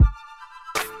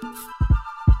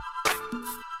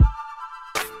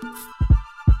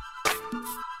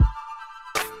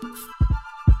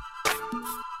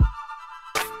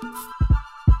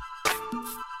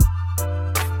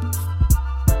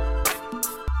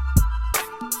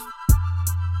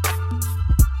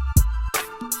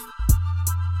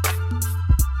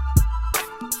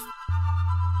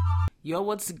Yo,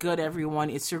 what's good, everyone?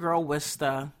 It's your girl,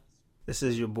 Wista. This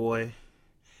is your boy,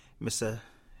 Mr.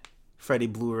 Freddie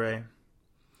Blu-ray,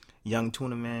 Young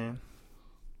Tuna Man,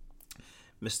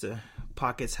 Mr.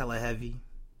 Pockets Hella Heavy,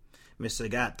 Mr.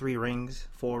 Got 3 rings,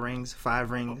 4 rings,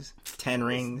 5 rings, 10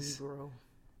 rings,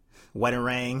 wedding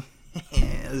ring.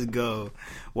 Let's go.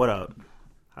 What up?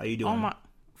 How you doing? Oh my,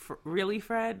 really,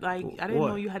 Fred? Like, I didn't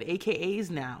know you had AKAs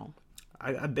now.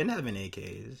 I've been having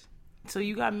AKAs. So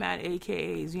you got mad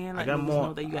AKAs. You ain't let niggas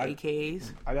know that you got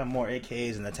AKAs. I got more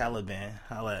AKAs than the Taliban.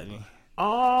 Holla at me.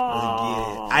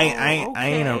 Oh, I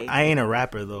ain't a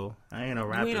rapper though. I ain't a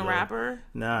rapper. You ain't a rapper?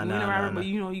 Nah. But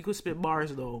you know you could spit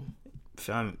bars though.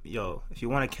 If you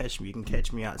want to catch me, you can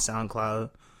catch me on SoundCloud.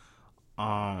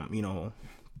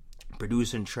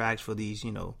 Producing tracks for these,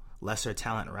 lesser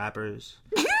talent rappers.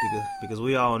 because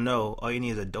we all know all you need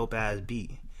is a dope ass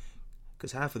beat.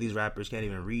 Because half of these rappers can't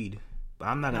even read. But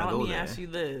I'm not gonna go there. Let me ask you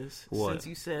this: what? Since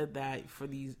you said that for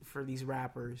these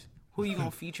rappers, who are you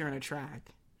gonna feature in a track?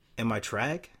 In my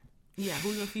track? Yeah, who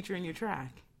you gonna feature in your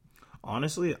track?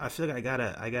 Honestly, I feel like I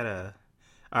gotta.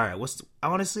 All right,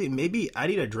 honestly, maybe I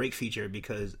need a Drake feature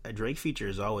because a Drake feature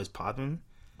is always popping.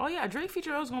 Oh yeah, Drake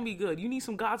feature is gonna be good. You need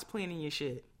some gods playing in your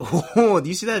shit. Oh, do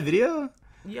you see that video?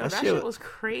 Yeah, that shit was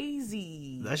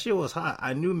crazy. That shit was hot.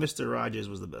 I knew Mr. Rogers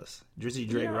was the best. Drizzy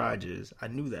Drake Rogers. I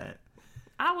knew that.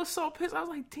 I was so pissed. I was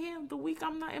like, damn, the week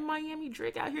I'm not in Miami,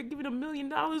 Drake out here giving $1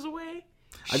 million away.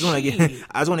 I just want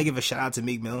to give a shout out to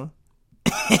Meek Mill.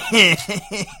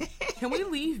 Can we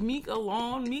leave Meek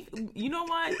alone? Meek, you know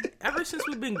what? Ever since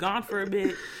we've been gone for a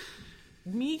bit,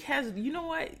 Meek has, you know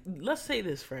what? Let's say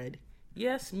this, Fred.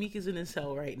 Yes, Meek is in his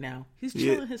cell right now. He's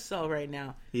chilling in his cell right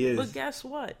now. He is. But guess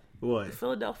what? What? The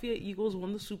Philadelphia Eagles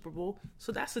won the Super Bowl,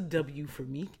 so that's a W for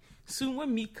Meek. Soon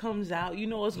when Meek comes out, you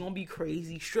know it's going to be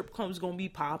crazy. Strip club's going to be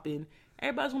popping.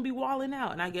 Everybody's going to be wilding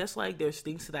out. And I guess, there's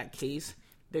things to that case.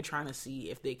 They're trying to see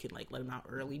if they can, let him out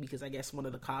early because I guess one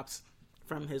of the cops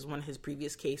from one of his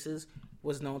previous cases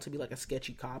was known to be, a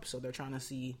sketchy cop. So they're trying to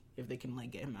see if they can,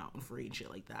 get him out and free and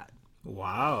shit like that.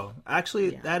 Wow.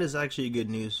 Actually, That is actually good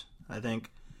news, I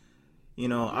think.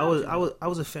 I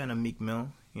was a fan of Meek Mill,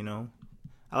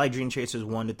 I like Dream Chasers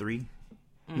 1 to 3,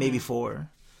 maybe 4.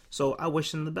 So I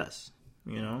wish them the best,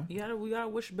 We gotta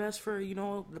wish best for,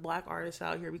 the black artists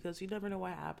out here because you never know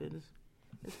what happens,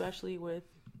 especially with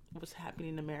what's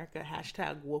happening in America.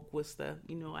 # woke Wista.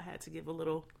 I had to give a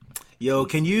little. Yo,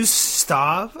 can you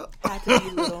stop?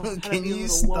 Can you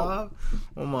stop?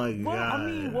 Oh my god. Well, I'm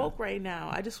being woke right now.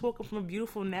 I just woke up from a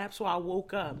beautiful nap, so I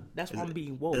woke up. That's why I'm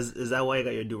being woke. Is that why you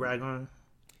got your do-rag on?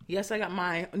 Yes, I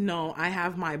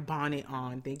have my bonnet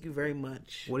on. Thank you very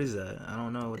much. What is that? I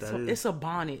don't know what that is. It's a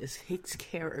bonnet. It takes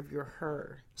care of your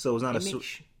hair. So it's not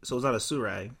a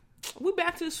suit-rag. We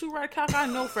back to the Suraj Kaka?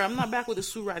 No, Fred. I'm not back with the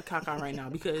Suraj Kaka right now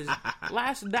because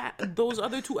those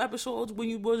other 2 episodes when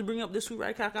you was bring up the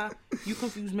Suraj Kaka, you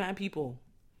confused mad people.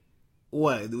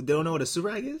 What? They don't know what a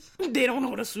suit-rag is? They don't know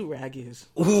what a suit-rag is.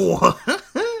 What?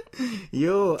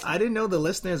 Yo, I didn't know the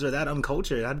listeners are that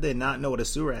uncultured. How did they not know what a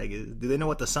suit-rag is? Do they know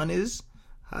what the sun is?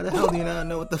 How the hell do you not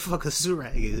know what the fuck a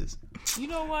suit-rag is? You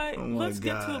know what? Let's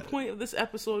get to the point of this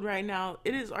episode right now.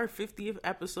 It is our 50th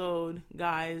episode,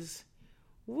 guys.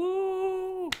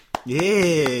 Woo!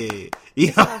 Yeah.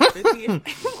 It's our 50th.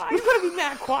 Why you gonna be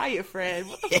mad quiet, Fred?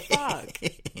 What the fuck?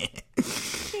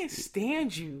 I can't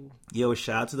stand you. Yo,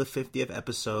 shout out to the 50th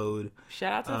episode.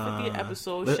 Shout out to the 50th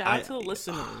episode. Shout out to the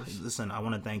listeners. Listen, I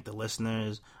want to thank the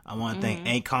listeners. I want to thank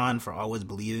Akon for always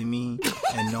believing me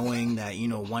and knowing that,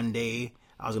 one day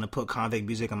I was going to put convict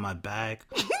music on my back.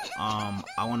 I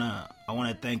want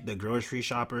to thank the grocery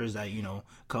shoppers that,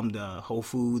 come to Whole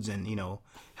Foods and,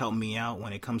 help me out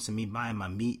when it comes to me buying my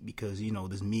meat because,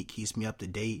 this meat keeps me up to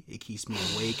date. It keeps me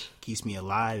awake, keeps me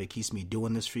alive. It keeps me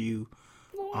doing this for you.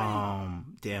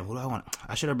 Damn, what do I want?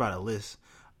 I should have brought a list.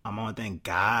 I want to thank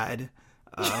God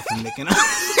for making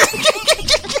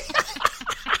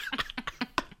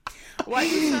Why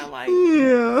you sound like?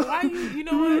 Yeah. Why you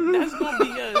know what? That's gonna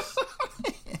be us.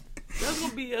 That's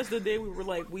gonna be us the day we were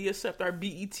like, we accept our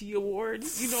BET award.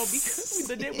 Because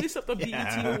the day we accept the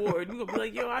BET award, we're gonna be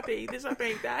like, yo, I think this, I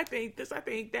think that, I think this, I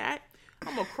think that.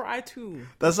 I'm gonna cry too.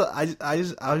 That's what I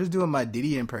was just doing my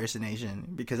Diddy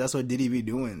impersonation because that's what Diddy be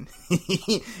doing.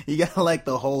 He got like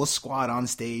the whole squad on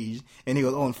stage, and he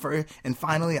goes, "Oh, and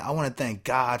finally, I want to thank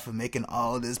God for making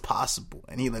all of this possible."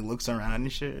 And he like looks around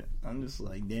and shit. I'm just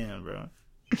like, damn, bro.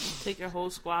 Take your whole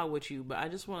squad with you, but I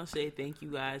just want to say thank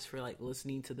you guys for like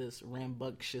listening to this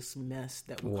rambunctious mess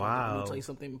that we call the Let Me Tell You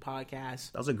Something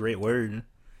podcast. That was a great word.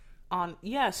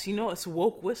 Yes, it's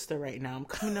woke Wista right now. I'm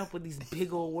coming up with these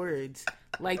big old words.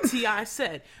 Like T.I.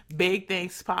 said, big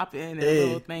things popping and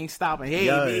little things stopping. Hey,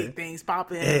 big things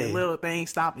popping and little things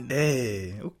stopping.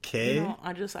 Hey, okay.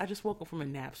 I just woke up from a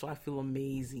nap, so I feel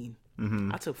amazing.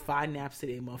 I took 5 naps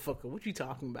today, motherfucker. What you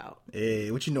talking about?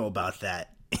 Hey, what you know about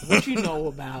that? What you know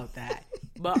about that?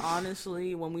 But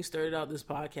honestly, when we started out this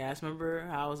podcast, remember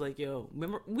how I was like,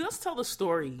 let's tell the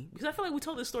story. Because I feel like we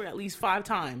told this story at least 5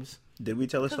 times. Did we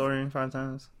tell the story 5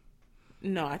 times?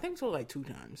 No, I think we told it like 2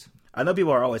 times. I know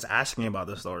people are always asking about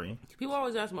the story. People are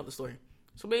always asking about the story.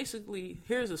 So basically,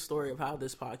 here's the story of how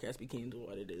this podcast became to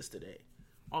what it is today.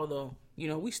 Although,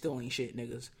 we still ain't shit,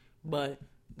 niggas. But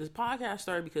this podcast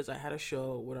started because I had a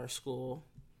show with our school,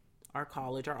 our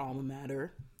college, our alma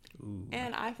mater. Ooh.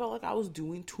 And I felt like I was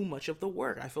doing too much of the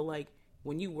work. I feel like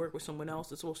when you work with someone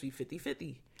else, it's supposed to be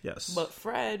 50-50. Yes. But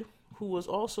Fred, who was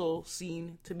also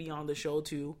seen to be on the show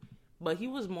too, but he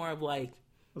was more of like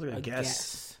a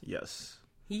guest. Yes.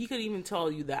 He could even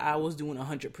tell you that I was doing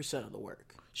 100% of the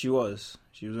work. She was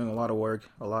doing a lot of work,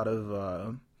 a lot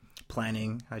of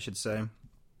planning, I should say, and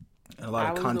a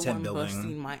lot of content building. I was the one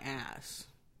busting my ass.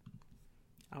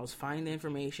 I was finding the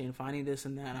information, finding this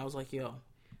and that. And I was like,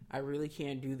 I really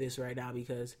can't do this right now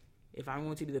because if I'm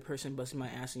going to be the person busting my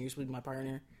ass and you're supposed to be my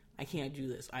partner, I can't do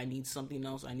this. I need something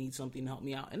else. I need something to help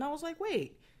me out. And I was like,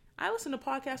 wait, I listen to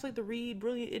podcasts like The Read,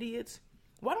 Brilliant Idiots.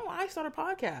 Why don't I start a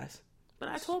podcast? But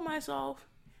I told myself,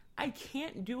 I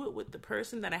can't do it with the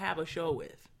person that I have a show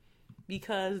with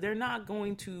because they're not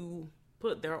going to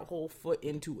put their whole foot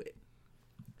into it.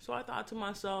 So I thought to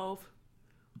myself,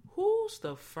 who's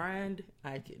the friend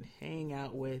I can hang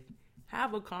out with,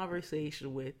 have a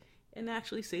conversation with, and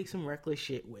actually say some reckless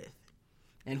shit with?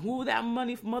 And who that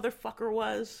money motherfucker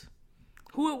was?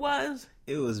 Who it was?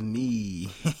 It was me.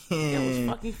 It was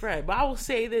fucking Fred. But I will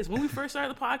say this. When we first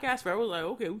started the podcast, Fred was like,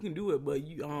 okay, we can do it, but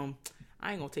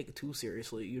I ain't gonna take it too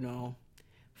seriously,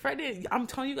 Fred did. I'm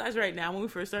telling you guys right now, when we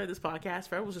first started this podcast,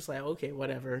 Fred was just like, okay,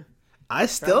 whatever. I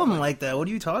still am like that. What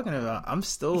are you talking about? I'm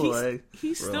still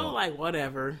he's bro. Still like,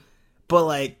 whatever. But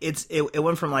like, it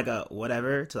went from like a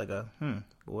whatever to like a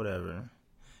whatever.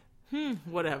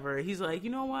 Whatever. He's like, you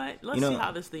know what? Let's see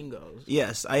how this thing goes.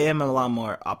 Yes, I am a lot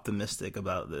more optimistic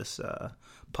about this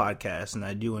podcast, and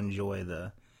I do enjoy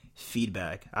the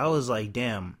feedback. I was like,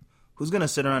 damn, who's going to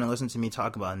sit around and listen to me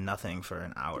talk about nothing for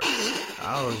an hour?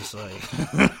 I was just like...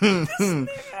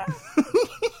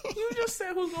 You just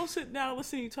said who's going to sit down and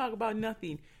listen to you talk about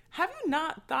nothing. Have you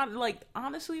not thought,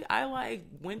 honestly, I,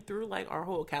 went through, our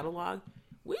whole catalog.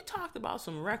 We talked about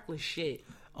some reckless shit.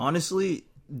 Honestly,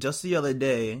 just the other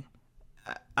day...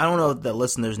 I don't know if the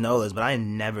listeners know this, but I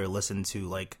never listen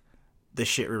to the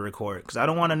shit we record because I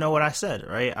don't want to know what I said.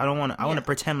 Right? I don't want to. I want to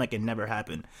pretend like it never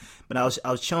happened. But I was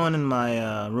chilling in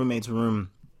my roommate's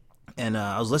room, and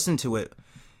I was listening to it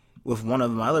with one of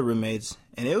my other roommates,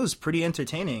 and it was pretty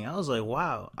entertaining. I was like,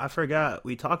 "Wow, I forgot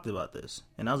we talked about this."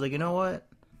 And I was like, "You know what?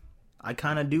 I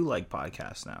kind of do like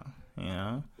podcasts now."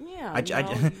 Yeah,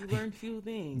 you learn a few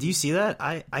things. Do you see that?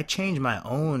 I changed my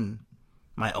own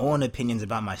opinions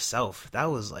about myself. That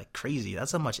was crazy.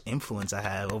 That's how much influence I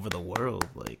have over the world.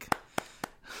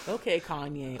 Okay,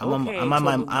 Kanye.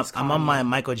 I'm on my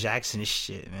Michael Jackson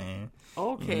shit, man.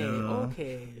 Okay. I'm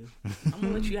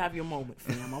gonna let you have your moment,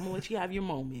 fam. I'm gonna let you have your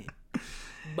moment.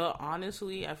 But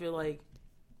honestly, I feel like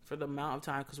for the amount of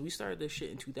time, because we started this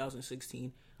shit in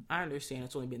 2016. I understand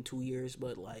it's only been 2 years,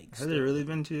 but has it really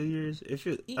been 2 years? I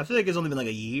feel like it's only been a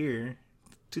year.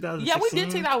 2016? Yeah, we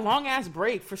did take that long ass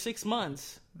break for 6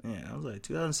 months. Yeah, I was like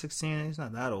 2016. It's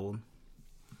not that old.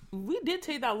 We did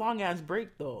take that long ass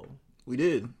break though. We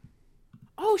did.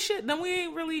 Oh shit! Then we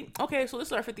ain't really okay. So this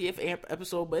is our 50th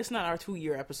episode, but it's not our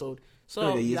 2-year episode.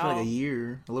 So it's been a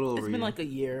year, a little over. It's been a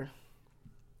year.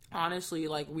 Honestly,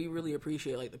 we really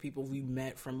appreciate the people we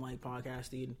met from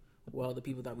podcasting. Well, the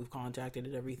people that we've contacted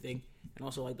and everything, and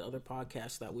also the other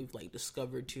podcasts that we've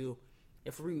discovered too.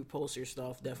 If we repost your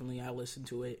stuff, definitely I listen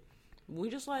to it. We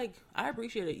just I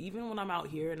appreciate it. Even when I'm out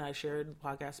here and I share the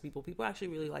podcast with people actually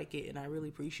really like it, and I really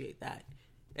appreciate that.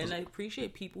 And I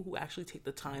appreciate people who actually take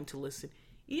the time to listen.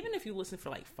 Even if you listen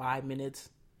for 5 minutes,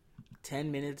 10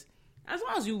 minutes, as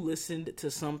long as you listened to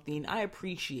something, I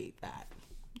appreciate that.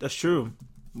 That's true.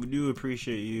 We do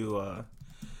appreciate you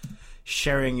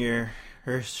sharing your,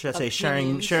 or should I say,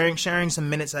 sharing some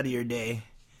minutes out of your day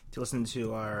to listen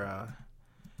to our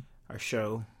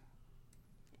show.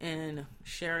 And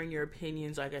sharing your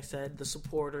opinions, like I said, the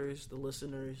supporters, the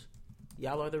listeners,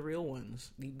 y'all are the real ones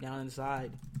deep down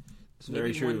inside. It's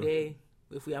very true. One day,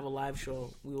 if we have a live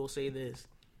show, we will say this.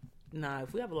 Nah,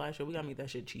 if we have a live show, we gotta make that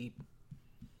shit cheap.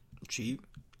 Cheap?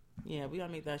 Yeah, we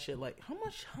gotta make that shit like how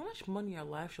much money are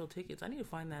live show tickets? I need to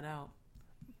find that out.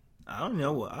 I don't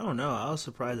know. I was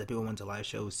surprised that people went to live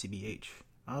shows with CBH.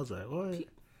 I was like, what?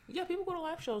 Yeah, people go to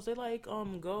live shows. They like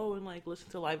go and like listen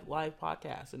to live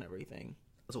podcasts and everything.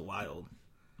 That's wild.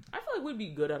 I feel like we'd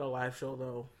be good at a live show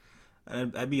though.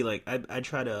 I'd be like, I'd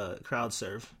try to crowd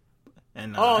surf.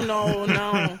 And oh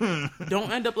no!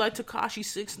 Don't end up like Tekashi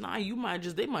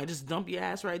 6ix9ine. They might just dump your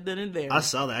ass right then and there. I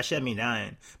saw that. That shit had me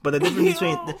dying. But the difference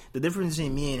between the difference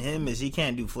between me and him is he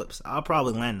can't do flips. I'll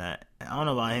probably land that. I don't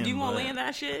know about him. You gonna land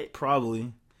that shit?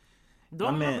 Probably.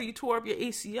 Don't remember you tore up your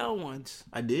ACL once.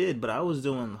 I did, but I was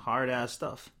doing hard ass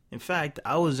stuff. In fact,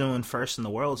 I was doing first in the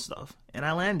world stuff, and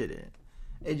I landed it.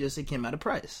 It came at a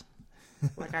price.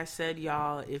 Like I said,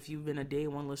 y'all, if you've been a day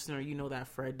one listener, you know that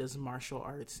Fred does martial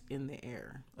arts in the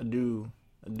air. I do.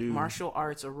 Martial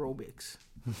arts aerobics.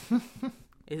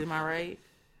 Am I right?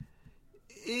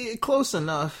 Close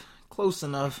enough.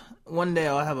 One day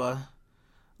I'll have a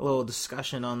little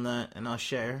discussion on that, and I'll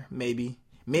share. Maybe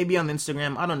on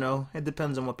Instagram. I don't know. It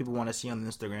depends on what people want to see on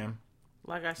Instagram.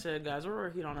 Like I said, guys, we're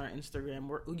working on our Instagram.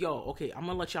 Okay, I'm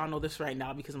gonna let y'all know this right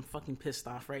now because I'm fucking pissed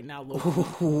off right now.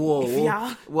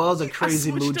 Whoa. Well, it's a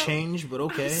crazy mood change, but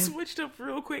okay. I switched up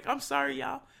real quick. I'm sorry,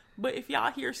 y'all. But if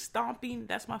y'all hear stomping,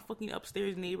 that's my fucking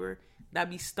upstairs neighbor that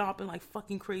be stomping like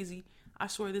fucking crazy. I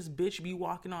swear this bitch be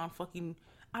walking on fucking,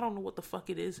 I don't know what the fuck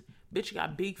it is. Bitch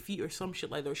got big feet or some shit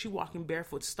like that. Or she walking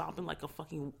barefoot, stomping like a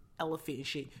fucking elephant and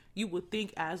shit. You would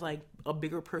think as like a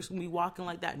bigger person be walking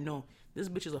like that. No. This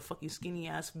bitch is a fucking skinny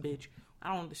ass bitch.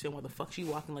 I don't understand why the fuck she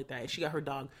walking like that. And she got her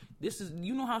dog.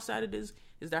 You know how sad it is?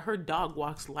 Is that her dog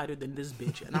walks lighter than this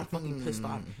bitch. And I'm fucking pissed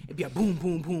off. It'd be a boom,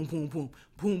 boom, boom, boom, boom,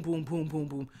 boom, boom, boom, boom,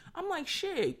 boom. I'm like,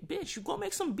 shit, bitch, you go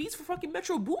make some beats for fucking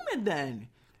Metro Boomin then.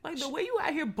 Like, the way you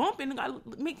out here bumping,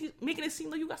 making it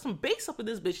seem like you got some bass up in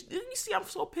this bitch. Didn't you see I'm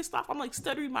so pissed off? I'm like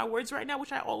stuttering my words right now,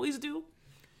 which I always do.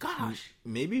 Gosh.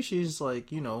 Maybe she's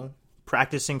like,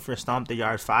 practicing for Stomp the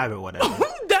Yard 5 or whatever.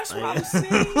 That's what I'm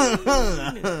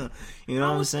saying. You know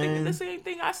what I'm saying? Thinking the same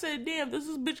thing. I said, damn, this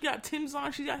bitch got Tim's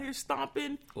on. She's out here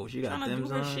stomping. Oh, she got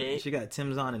Tim's on? Shit. She got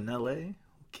Tim's on in L.A.?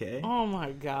 Okay. Oh,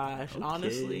 my gosh. Okay.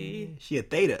 Honestly. She a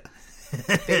Theta.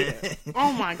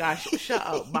 Oh, my gosh. Shut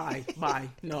up. Bye.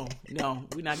 No.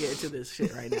 We're not getting to this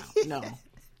shit right now.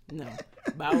 No.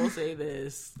 But I will say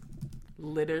this.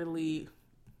 Literally,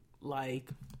 like,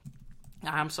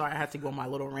 I'm sorry I had to go on my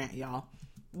little rant, y'all.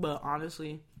 But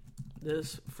honestly,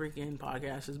 this freaking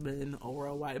podcast has been a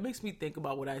worldwide. It makes me think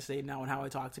about what I say now and how I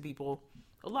talk to people.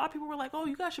 A lot of people were like, oh,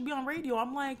 you guys should be on radio.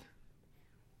 I'm like,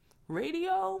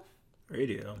 radio?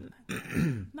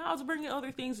 Now I was bringing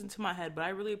other things into my head, but I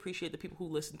really appreciate the people who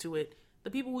listen to it.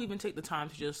 The people who even take the time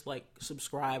to just, like,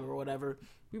 subscribe or whatever.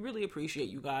 We really appreciate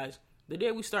you guys. The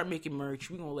day we start making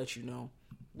merch, we're going to let you know.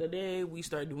 The day we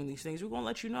start doing these things, we're going to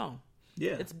let you know.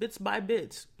 Yeah. It's bits by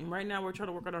bits. And right now we're trying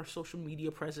to work on our social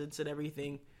media presence and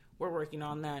everything. We're working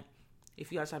on that.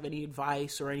 If you guys have any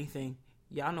advice or anything,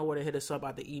 y'all know where to hit us up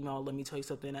at the email. Let me tell you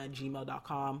something at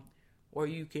gmail.com. Or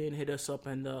you can hit us up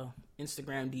in the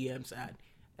Instagram DMs at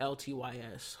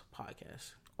LTYS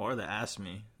podcast. Or the Ask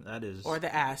Me. Or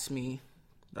the Ask Me.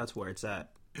 That's where it's at.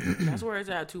 That's where it's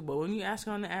at too. But when you ask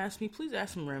on the Ask Me, please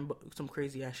ask some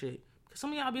crazy ass shit. Because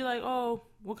some of y'all be like, oh,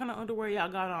 what kind of underwear y'all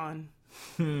got on?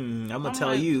 I'm going to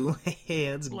tell you. Hey,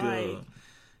 that's good.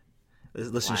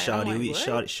 Listen,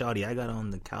 Shawty, I got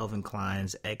on the Calvin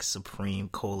Klein's X Supreme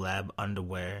collab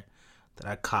underwear that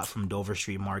I caught from Dover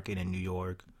Street Market in New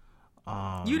York.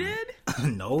 You did?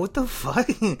 No, what the fuck?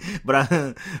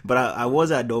 but I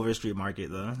was at Dover Street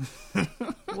Market though.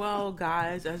 Well,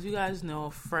 guys, as you guys know,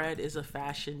 Fred is a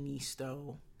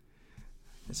fashionista.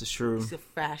 This is true. He's a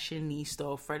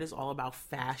fashionista. Fred is all about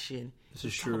fashion. This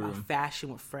is true. About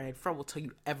fashion with Fred. Fred will tell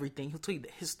you everything. He'll tell you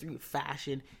the history of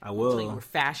fashion. I will. He'll tell you where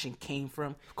fashion came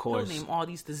from. Of course. He'll name all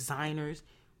these designers.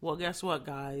 Well, guess what,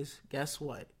 guys? Guess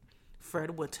what?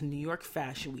 Fred went to New York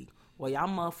Fashion Week while y'all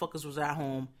motherfuckers was at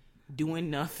home doing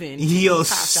nothing. Yo,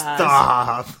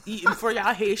 stop. Eating for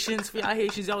y'all Haitians.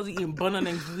 Y'all was eating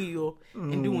banana and grilled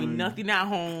and doing nothing at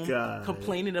home. God.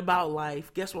 Complaining about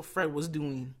life. Guess what Fred was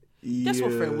doing? That's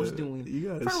what Fred was doing.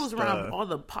 Fred was around all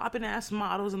the popping ass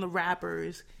models and the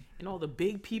rappers and all the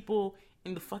big people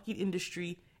in the fucking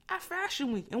industry at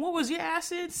Fashion Week. And what was your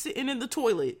ass in? Sitting in the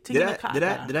toilet taking a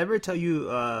caca. Did I ever tell you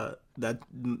that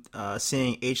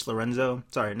seeing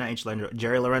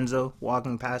Jerry Lorenzo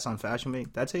walking past on Fashion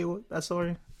Week? Did I tell you that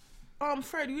story?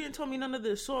 Fred, you didn't tell me none of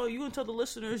this. So you gonna tell the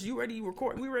listeners we already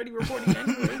recording anyway.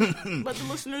 Let the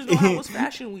listeners know how it was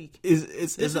Fashion Week.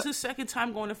 This is his second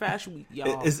time going to Fashion Week,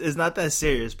 y'all. It's not that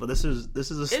serious, but this is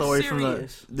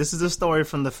a story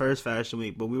from the first Fashion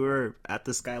Week. But we were at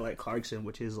the Skylight Clarkson,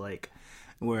 which is like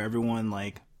where everyone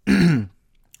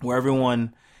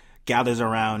gathers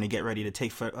around and get ready to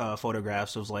take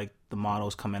photographs of like the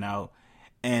models coming out.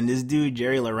 And this dude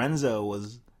Jerry Lorenzo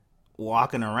was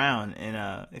walking around,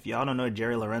 and if y'all don't know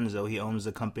Jerry Lorenzo, he owns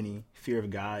the company Fear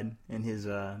of God, and his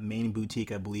main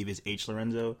boutique I believe is H.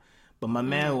 Lorenzo. But my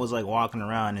man was like walking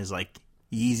around in his like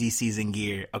Yeezy season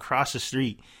gear across the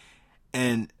street,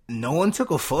 and no one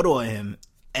took a photo of him.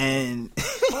 And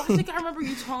I think I remember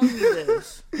you telling me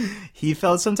this. He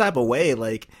felt some type of way.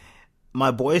 Like, my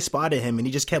boy spotted him, and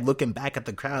he just kept looking back at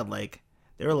the crowd. Like,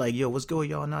 they were like, "Yo, what's good?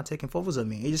 Y'all not taking photos of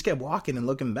me?" He just kept walking and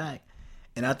looking back.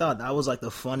 And I thought that was like the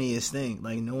funniest thing.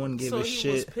 Like, no one gave a shit. So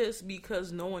he was pissed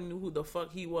because no one knew who the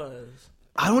fuck he was.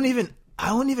 I don't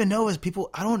even know if people.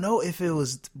 I don't know if it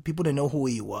was people didn't know who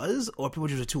he was, or people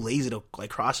just were too lazy to like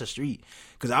cross the street.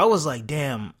 Because I was like,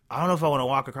 damn, I don't know if I want to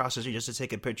walk across the street just to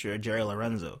take a picture of Jerry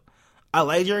Lorenzo. I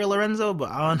like Jerry Lorenzo, but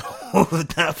I don't know if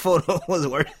that photo was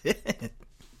worth it.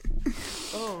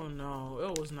 Oh no,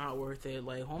 it was not worth it.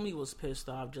 Like, homie was pissed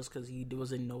off just because he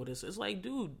wasn't noticed. It's like,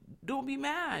 dude, don't be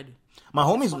mad. My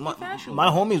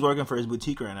homie's working for his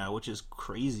boutique right now, which is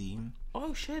crazy.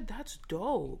 Oh shit, that's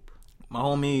dope. My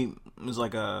homie is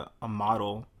like a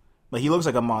model. Like, he looks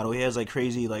like a model. He has like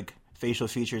crazy like facial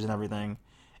features and everything,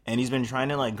 and he's been trying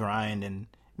to like grind and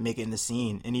make it in the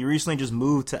scene. And he recently just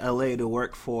moved to LA to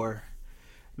work for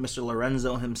Mr.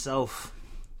 Lorenzo himself.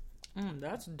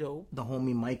 That's dope. The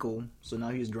homie Michael. So now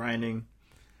he's grinding.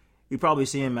 You probably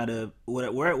see him at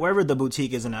wherever the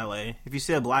boutique is in LA. If you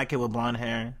see a black kid with blonde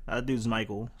hair, that dude's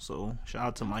Michael. So shout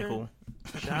out to Michael.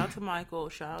 Shout out to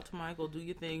Michael. Do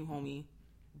your thing, homie.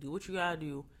 Do what you gotta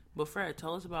do. But Fred,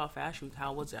 tell us about Fashion Week.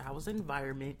 How was it? How was the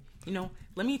environment? You know,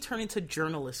 let me turn into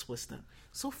journalist wisdom.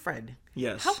 So, Fred,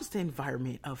 yes, how was the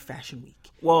environment of Fashion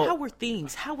Week? Well, how were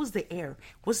things? How was the air?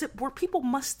 Were people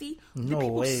musty? Did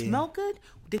people smell good?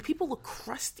 Did people look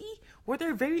crusty? Were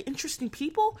there very interesting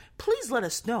people? Please let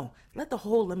us know. Let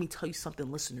me tell you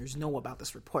something listeners know about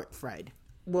this report, Fred.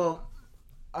 Well,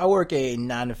 I work a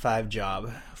 9-to-5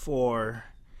 job for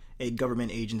a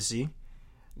government agency.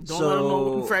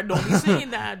 Fred, don't be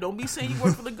saying that. Don't be saying you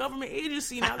work for the government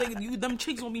agency. Now them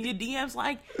chicks will be in your DMs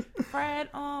like, Fred,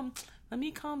 let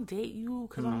me come date you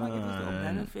because I'm gonna get these little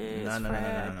benefits,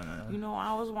 Fred. No. You know, I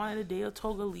always wanted to date a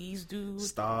Togolese dude.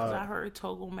 Stop. Because I heard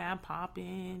Togo man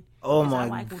popping. Oh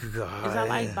my God. Is that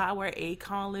like by where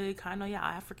Akon live? I know y'all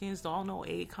Africans don't know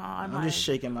Akon. I'm just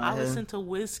shaking my head. I listen to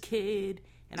Wizkid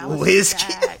and I listen to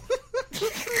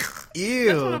that.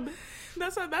 Ew.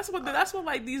 That's what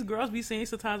like these girls be saying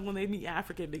sometimes when they meet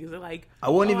African niggas. They're like, I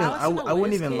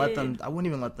wouldn't even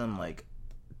let them like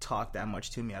talk that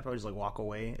much to me. I'd probably just like walk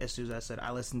away as soon as I said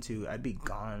I'd be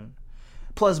gone.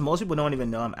 Plus, most people don't even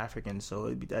know I'm African, so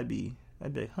I'd be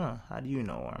like, huh? How do you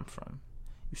know where I'm from?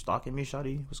 You stalking me,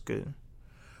 shawty? What's good?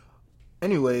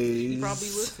 Anyways, she probably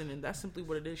listening. That's simply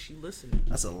what it is. She listening.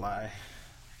 That's a lie.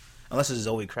 Unless it's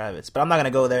Zoe Kravitz, but I'm not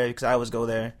gonna go there because I always go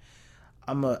there.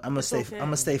 I'm gonna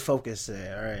stay focused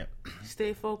there. All right.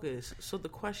 Stay focused. So the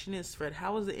question is, Fred,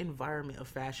 how is the environment of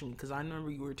Fashion Week? Because I remember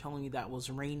you were telling me that was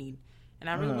raining, and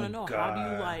I really want to know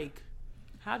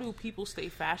how do people stay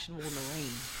fashionable in the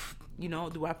rain? You know,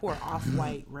 do I pour an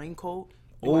off-white raincoat?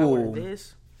 Do I wear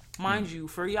this? Mind you,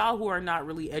 for y'all who are not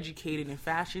really educated in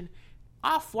fashion,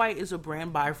 Off-White is a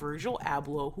brand by Virgil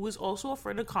Abloh, who is also a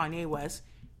friend of Kanye West.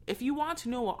 If you want to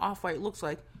know what Off-White looks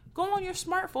like, go on your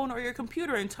smartphone or your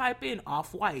computer and type in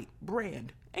Off-White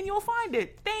brand, and you'll find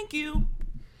it. Thank you.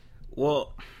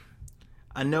 Well,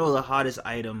 I know the hottest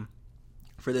item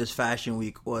for this Fashion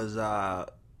Week was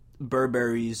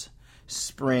Burberry's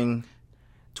Spring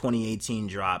 2018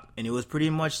 drop, and it was pretty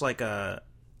much like a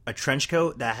trench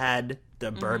coat that had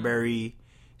the Burberry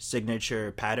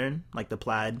signature pattern, like the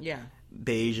plaid,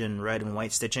 beige and red and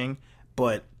white stitching,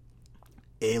 but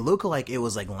it looked like it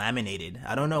was like laminated.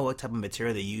 I don't know what type of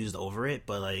material they used over it,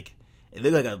 but like it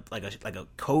looked like a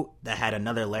coat that had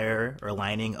another layer or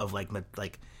lining of like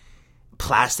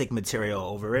plastic material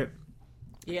over it.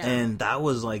 Yeah, and that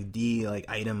was like the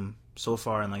item so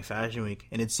far in like Fashion Week,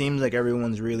 and it seems like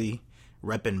everyone's really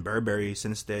repping Burberry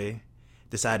since they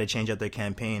decided to change up their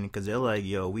campaign because they're like,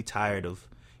 yo, we tired of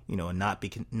not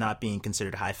being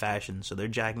considered high fashion. So they're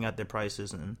jacking up their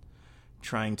prices and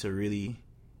trying to really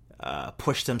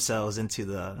push themselves into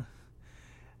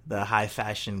the high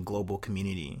fashion global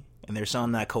community. And they're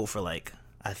selling that coat for like,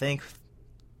 I think,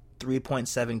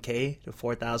 $3.7K to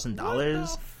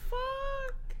 $4,000.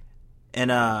 And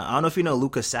I don't know if you know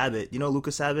Luka Sabbat. You know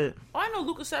Luka Sabbat? Oh, I know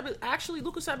Luka Sabbat. Actually,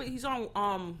 Luka Sabbat, he's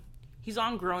on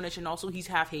Grownish, and also he's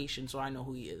half Haitian, so I know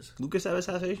who he is. Luka Sabbat's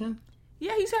half Haitian?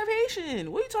 Yeah, he's half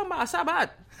Haitian. What are you talking about,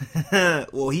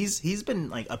 Sabbat? Well, he's been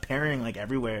like appearing like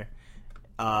everywhere.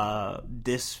 I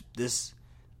would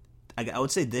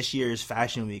say this year's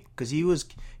Fashion Week, because he was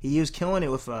killing it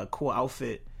with a cool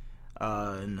outfit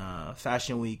in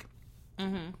Fashion Week,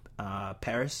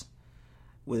 Paris,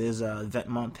 with his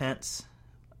Vetements pants,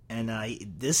 and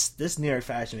this New York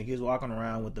Fashion Week he was walking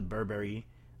around with the Burberry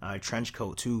trench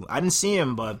coat too. I didn't see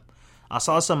him, but I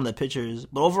saw some of the pictures.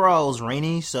 But overall, it was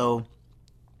rainy, so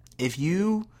if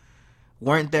you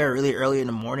weren't there really early in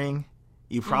the morning,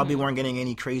 you probably weren't getting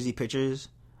any crazy pictures.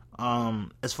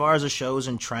 As far as the shows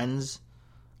and trends,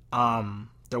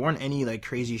 there weren't any like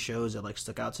crazy shows that like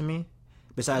stuck out to me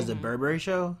besides the Burberry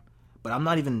show. But I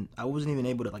wasn't even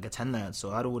able to like attend that,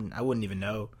 so I wouldn't even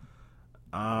know.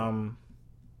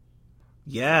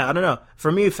 Yeah, I don't know.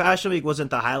 For me, Fashion Week wasn't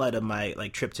the highlight of my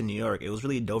like trip to New York. It was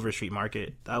really Dover Street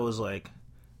Market. That was like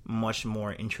much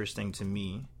more interesting to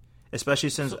me, especially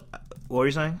since. What were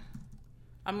you saying?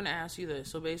 I'm gonna ask you this.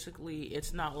 So basically,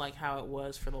 it's not like how it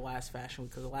was for the last Fashion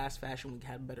Week, because the last Fashion Week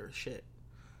had better shit.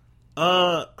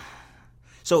 So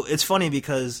it's funny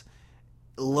because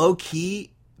low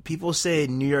key, people say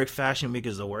New York Fashion Week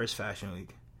is the worst Fashion Week.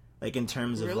 Like, in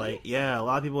terms of, like, yeah, a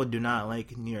lot of people do not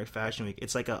like New York Fashion Week.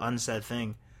 It's like an unsaid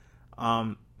thing.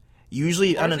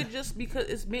 Usually, or is it just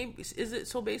because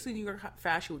so basically New York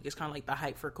Fashion Week is kind of like the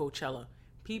hype for Coachella.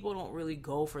 People don't really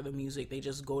go for the music. They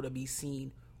just go to be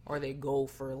seen, or they go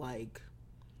for, like,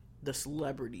 the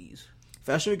celebrities.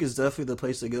 Fashion Week is definitely the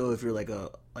place to go if you're, like, an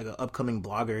upcoming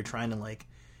blogger trying to, like,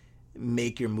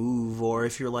 make your move, or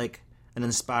if you're, like, an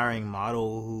inspiring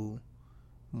model who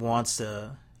wants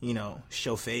to,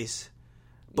 show face.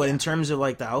 But in terms of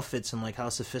like the outfits and like how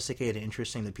sophisticated and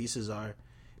interesting the pieces are,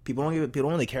 people don't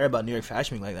really care about New York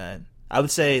Fashion Week like that. I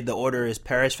would say the order is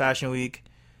Paris Fashion Week,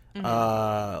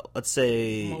 let's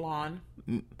say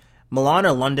Milan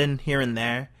or London, here and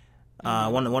there,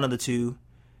 one of the two,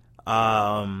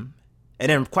 and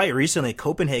then quite recently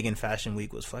Copenhagen Fashion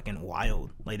Week was fucking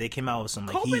wild. Like, they came out with some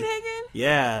like Copenhagen.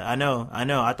 Yeah, I know.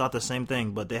 I thought the same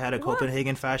thing, but they had a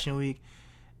Copenhagen Fashion Week.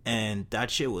 And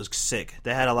that shit was sick.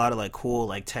 They had a lot of like cool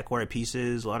like tech wear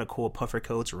pieces, a lot of cool puffer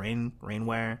coats,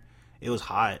 rainwear. It was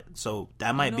hot, so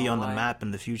that might be on the map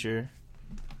in the future.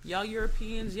 Y'all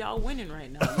Europeans, y'all winning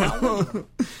right now. Y'all winning.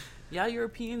 Y'all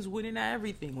Europeans winning at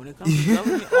everything when it comes to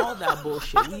government, all that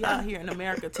bullshit. We out here in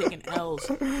America taking L's.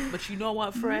 But you know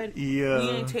what, Fred? Yeah. We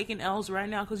ain't taking L's right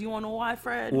now, because you want to know why,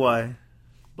 Fred? Why?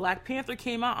 Black Panther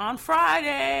came out on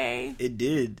Friday. It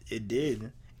did.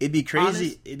 It'd be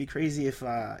crazy. It'd be crazy if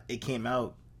it came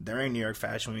out during New York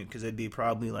Fashion Week, because it'd be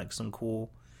probably like some cool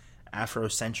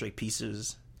Afrocentric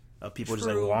pieces of people just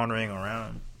like wandering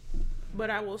around.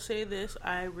 But I will say this: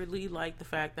 I really like the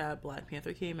fact that Black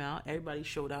Panther came out. Everybody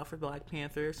showed out for Black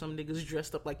Panther. Some niggas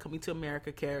dressed up like Coming to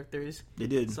America characters. They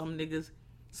did. Some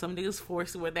niggas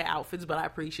forced to wear their outfits, but I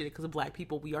appreciate it because of Black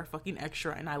people. We are fucking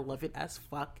extra, and I love it as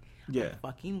fuck. Yeah, I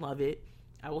fucking love it.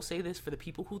 I will say this, for the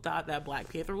people who thought that Black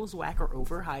Panther was whack or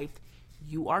overhyped,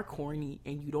 you are corny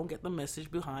and you don't get the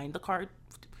message behind the card.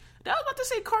 I was about to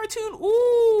say cartoon.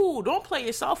 Ooh, don't play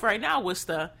yourself right now,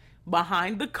 Wista.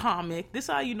 Behind the comic. This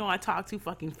is how you know I talk too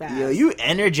fucking fast. Yo, you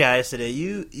energized today.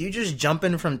 You just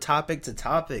jumping from topic to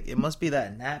topic. It must be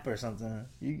that nap or something.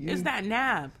 It's that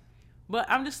nap. But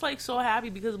I'm just like so happy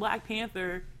because Black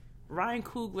Panther, Ryan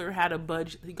Coogler had a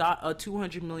budget. He got a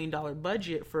 $200 million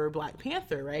budget for Black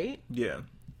Panther, right? Yeah.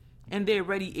 And they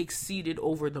already exceeded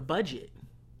over the budget.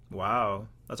 Wow.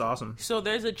 That's awesome. So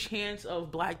there's a chance of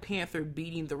Black Panther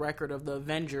beating the record of the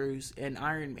Avengers and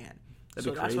Iron Man.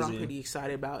 That'd be that's crazy. What I'm pretty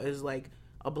excited about, is like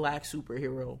a black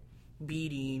superhero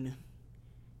beating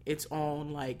its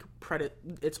own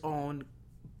its own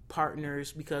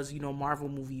partners, because Marvel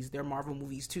movies, they're Marvel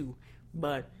movies too.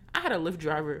 But I had a Lyft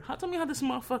driver. Tell me how this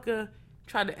motherfucker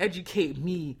tried to educate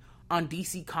me on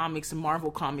DC Comics and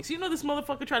Marvel Comics. This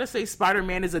motherfucker tried to say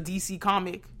Spider-Man is a DC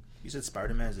comic. You said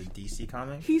Spider-Man is a DC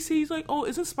comic? He's like, oh,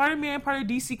 isn't Spider-Man part of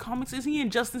DC Comics? Is he in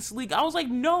Justice League? I was like,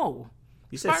 no.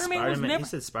 You said Spider-Man. You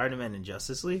said Spider-Man in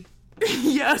Justice League?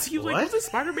 Yes. He was like, wasn't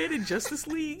Spider-Man in Justice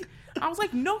League? I was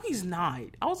like, no, he's not.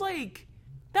 I was like,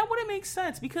 that wouldn't make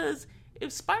sense, because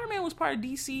if Spider-Man was part of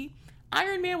DC,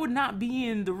 Iron Man would not be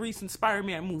in the recent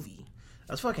Spider-Man movie.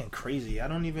 That's fucking crazy. I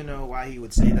don't even know why he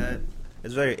would say that.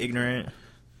 It's very ignorant.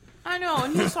 I know,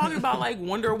 and he was talking about like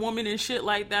Wonder Woman and shit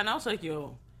like that, and I was like,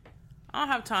 yo, I don't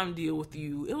have time to deal with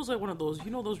you. It was like one of those,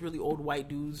 you know, those really old white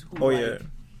dudes who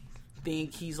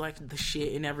think he's like the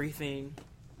shit and everything.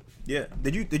 Yeah.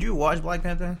 Did you watch Black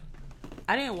Panther?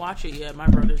 I didn't watch it yet. My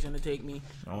brother's gonna take me.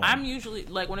 Oh. I'm usually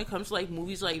like when it comes to like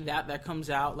movies like that comes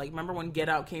out. Like remember when Get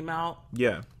Out came out?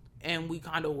 Yeah. And we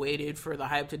kind of waited for the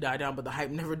hype to die down, but the hype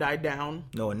never died down.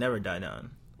 No, it never died down.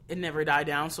 It never died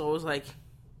down, so it was like,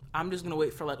 I'm just gonna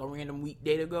wait for like a random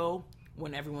weekday to go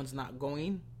when everyone's not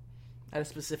going at a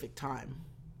specific time.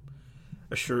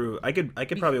 That's true. I could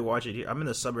probably watch it here. I'm in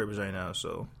the suburbs right now,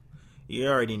 so you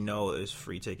already know there's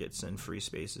free tickets and free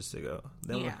spaces to go.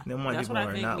 That's what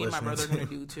I think me and my brother are gonna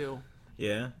do too.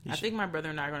 Yeah, I think my brother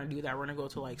and I are gonna do that. We're gonna go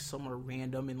to like somewhere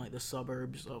random in like the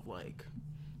suburbs of like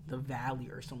the valley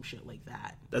or some shit like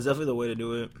that. That's definitely the way to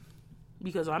do it.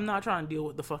 Because I'm not trying to deal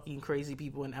with the fucking crazy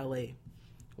people in LA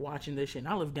watching this shit.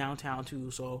 And I live downtown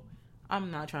too, so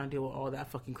I'm not trying to deal with all that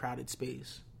fucking crowded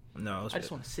space. No, I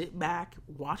just want to sit back,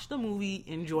 watch the movie,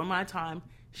 enjoy my time.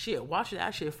 Shit, watch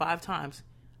that shit 5 times.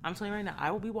 I'm telling you right now,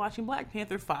 I will be watching Black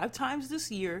Panther 5 times this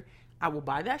year. I will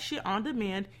buy that shit on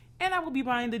demand, and I will be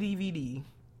buying the DVD.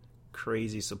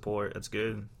 Crazy support. That's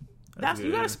good. That's good.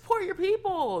 You gotta support your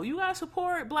people. You gotta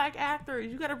support black actors.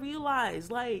 You gotta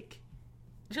realize, like,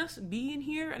 just being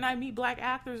here and I meet black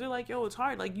actors, they're like, yo, it's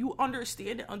hard. Like, you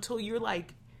understand it until you're,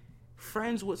 like,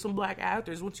 friends with some black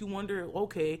actors. Once you wonder,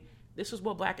 okay, this is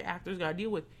what black actors gotta deal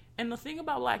with. And the thing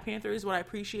about Black Panther is what I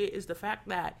appreciate is the fact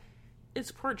that it's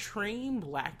portraying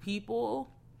black people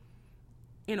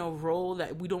in a role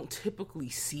that we don't typically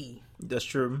see. That's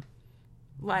true.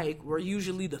 Like, we're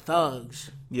usually the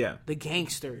thugs. Yeah. The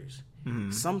gangsters.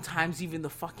 Mm-hmm. Sometimes even the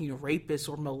fucking rapist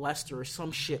or molester or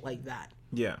some shit like that.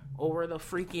 Yeah. Or we're the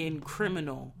freaking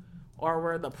criminal. Or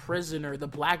we're the prisoner, the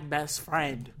black best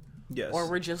friend. Yes. Or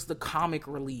we're just the comic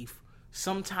relief.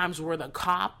 Sometimes we're the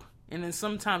cop, and then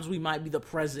sometimes we might be the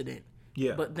president.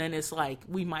 Yeah. But then it's like,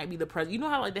 we might be the president. You know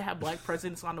how, like, they have black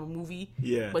presidents on a movie?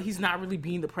 Yeah. But he's not really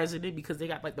being the president because they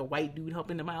got, like, the white dude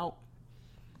helping him out?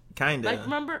 Kinda. Like,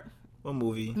 remember... What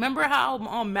movie? Remember how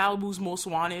Malibu's Most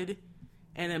Wanted,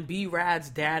 and then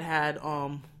B-Rad's dad had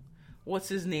what's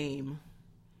his name?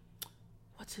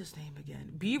 What's his name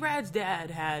again? B-Rad's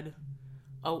dad had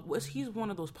he's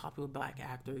one of those popular black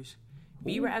actors.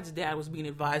 B-Rad's dad was being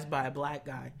advised by a black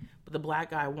guy, but the black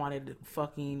guy wanted to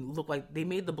fucking look like, they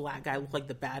made the black guy look like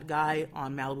the bad guy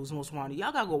on Malibu's Most Wanted.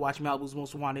 Y'all gotta go watch Malibu's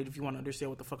Most Wanted if you want to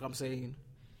understand what the fuck I'm saying.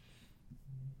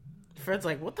 Fred's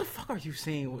like, what the fuck are you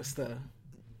saying, Wista?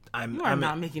 You are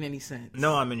not making any sense.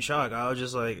 No, I'm in shock. I was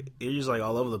just like, you're just like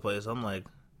all over the place. I'm like,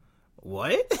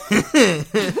 what?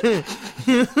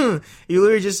 You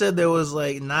literally just said there was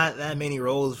like not that many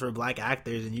roles for black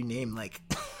actors, and you named like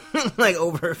like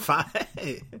over 5.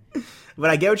 But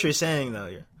I get what you're saying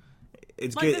though.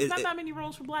 It's like, good. There's not that many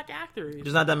roles for black actors.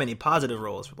 There's not that many positive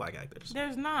roles for black actors.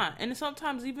 There's not. And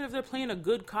sometimes even if they're playing a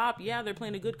good cop, yeah, they're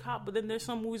playing a good cop, but then there's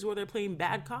some movies where they're playing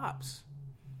bad cops.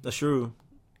 That's true.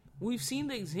 We've seen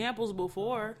the examples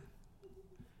before.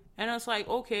 And it's like,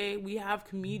 okay, we have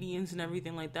comedians and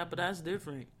everything like that, but that's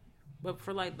different. But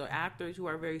for, like, the actors who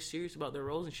are very serious about their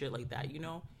roles and shit like that, you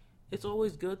know, it's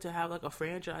always good to have, like, a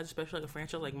franchise, especially like a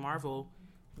franchise like Marvel,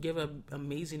 give an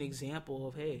amazing example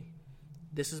of, hey,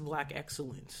 this is black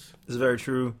excellence. It's very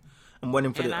true. I'm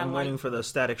waiting for the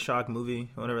Static Shock movie,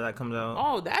 whenever that comes out.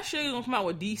 Oh, that shit is gonna come out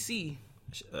with DC.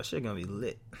 That shit gonna be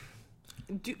lit.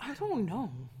 Dude, I don't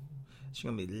know. She's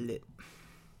gonna be lit.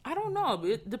 I don't know.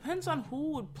 It depends on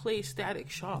who would play Static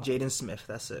Shock. Jaden Smith,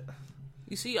 that's it.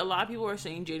 You see, a lot of people are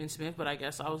saying Jaden Smith, but I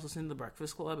guess I was listening to The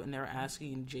Breakfast Club, and they're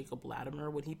asking Jacob Latimer,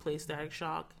 would he play Static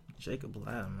Shock? Jacob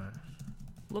Latimer.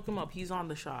 Look him up. He's on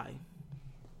The Chi.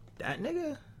 That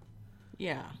nigga?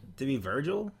 Yeah. To be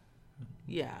Virgil?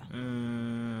 Yeah.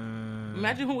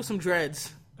 Imagine who with some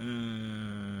dreads. I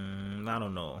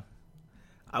don't know.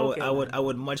 I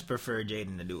would much prefer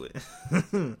Jaden to do it.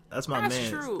 That's my man. That's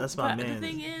true. That's my man. The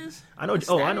thing is, I know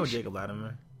Jacob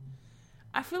Latimer.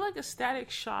 I feel like a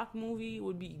Static Shock movie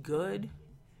would be good,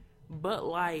 but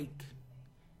like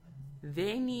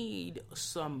they need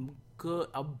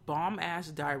a bomb ass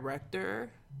director,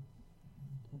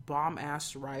 bomb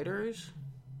ass writers.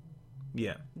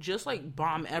 Yeah. Just like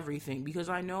bomb everything, because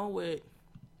I know it.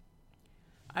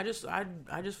 I just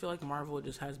feel like Marvel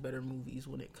just has better movies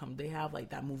when it comes. They have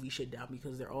like that movie shit down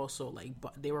because they're also like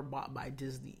they were bought by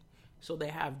Disney, so they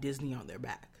have Disney on their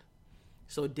back.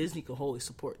 So Disney could always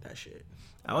support that shit.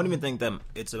 I don't even think that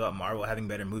it's about Marvel having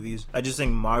better movies. I just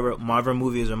think Marvel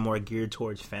movies are more geared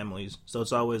towards families. So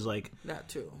it's always like that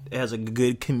too. It has a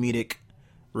good comedic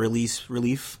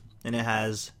relief, and it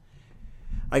has,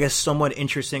 I guess, somewhat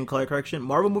interesting color correction.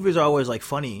 Marvel movies are always like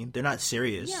funny; they're not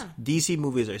serious. Yeah. DC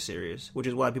movies are serious, which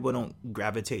is why people don't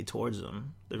gravitate towards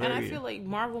them. And I feel like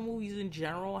Marvel movies in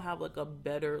general have like a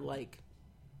better like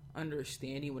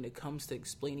understanding when it comes to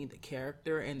explaining the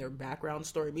character and their background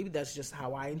story. Maybe that's just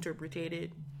how I interpreted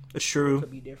it. It's true. It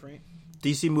could be different.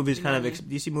 DC movies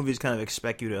DC movies kind of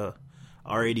expect you to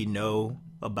already know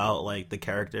about like the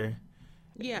character.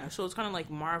 Yeah, so it's kind of like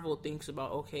Marvel thinks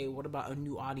about, okay, what about a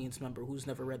new audience member who's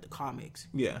never read the comics?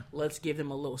 Yeah. Let's give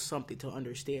them a little something to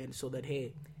understand so that,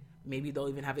 hey, maybe they'll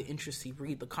even have an interest to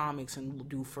read the comics and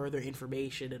do further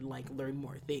information and like learn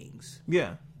more things.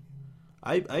 Yeah.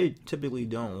 I typically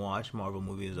don't watch Marvel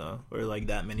movies though, or like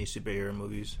that many superhero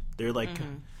movies. They're like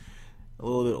a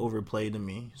little bit overplayed to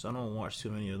me, so I don't watch too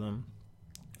many of them.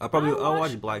 I'll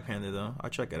watch Black Panther though.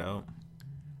 I'll check it out.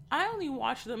 I only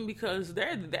watch them because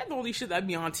they're the only shit that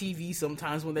be on TV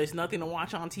sometimes when there's nothing to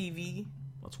watch on TV.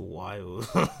 That's wild.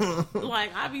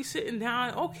 Like, I be sitting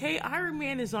down, okay, Iron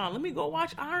Man is on. Let me go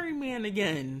watch Iron Man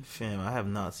again. Fam, I have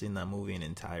not seen that movie in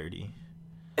entirety.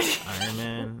 Iron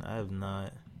Man, I have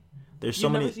not. There's so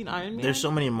many. Seen Iron Man? There's so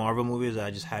many Marvel movies that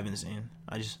I just haven't seen.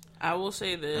 I will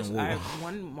say this: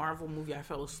 one Marvel movie I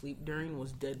fell asleep during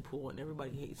was Deadpool, and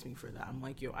everybody hates me for that. I'm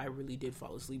like, yo, I really did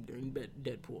fall asleep during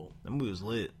Deadpool. That movie was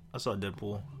lit. I saw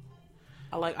Deadpool.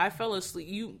 I fell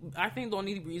asleep. I think the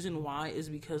only reason why is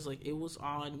because like it was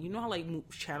on. You know how like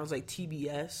channels like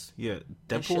TBS. Yeah,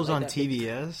 Deadpool's on like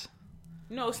TBS.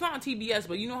 No, it's not on TBS,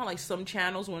 but you know how like some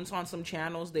channels, when it's on some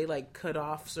channels, they like cut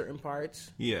off certain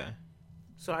parts. Yeah.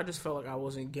 So I just felt like I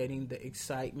wasn't getting the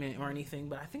excitement or anything,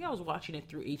 but I think I was watching it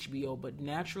through HBO. But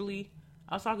naturally,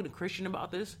 I was talking to Christian about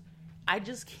this. I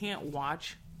just can't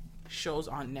watch shows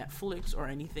on Netflix or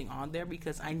anything on there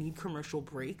because I need commercial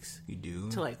breaks. You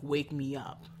do? To like wake me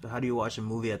up. So how do you watch a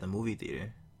movie at the movie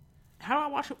theater? How do I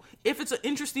watch it? If it's an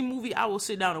interesting movie, I will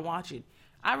sit down and watch it.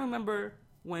 I remember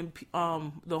when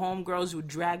the homegirls would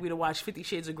drag me to watch 50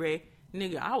 Shades of Grey.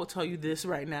 Nigga, I will tell you this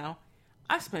right now.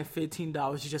 I spent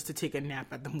 $15 just to take a nap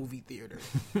at the movie theater.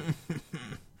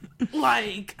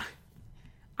 Like,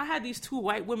 I had these two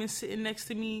white women sitting next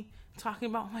to me talking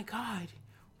about, oh my God,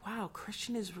 wow,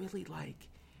 Christian is really like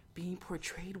being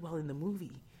portrayed well in the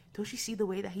movie. Don't you see the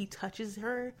way that he touches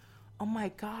her? Oh my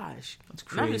gosh. That's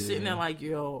crazy. And I'm just sitting there like,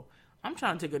 yo, I'm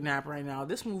trying to take a nap right now.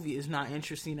 This movie is not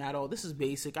interesting at all. This is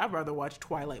basic. I'd rather watch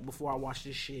Twilight before I watch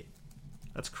this shit.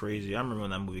 That's crazy. I remember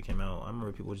when that movie came out. I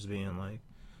remember people just being like,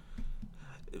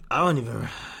 I don't even.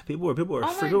 People were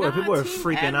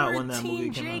freaking out when that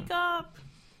movie came out.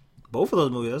 Both of those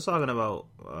movies. I was talking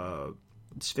about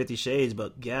 50 Shades,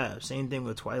 but yeah, same thing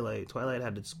with Twilight. Twilight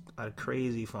had a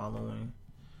crazy following.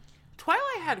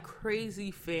 Twilight had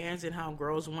crazy fans and how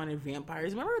girls wanted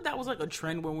vampires. Remember that was like a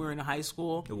trend when we were in high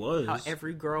school? It was. How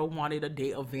every girl wanted to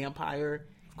date a vampire.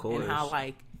 Of course. And how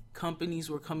like companies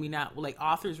were coming out, like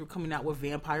authors were coming out with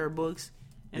vampire books.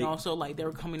 And also like they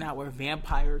were coming out with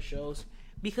vampire shows.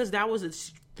 Because that was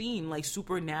its theme, like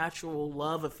supernatural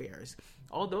love affairs.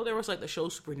 Although there was like the show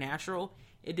Supernatural,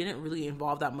 it didn't really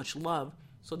involve that much love.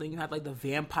 So then you had like the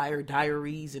Vampire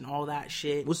Diaries and all that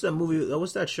shit. What's that movie?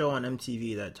 What's that show on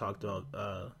MTV that talked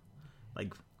about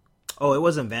like? Oh, it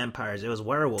wasn't vampires. It was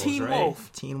werewolves, Teen right?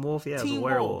 Wolf. Teen Wolf. Yeah, it was a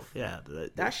werewolf. Yeah,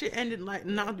 that shit ended like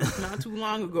not too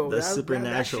long ago. The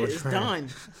supernatural that shit trend.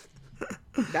 is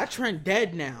done. That trend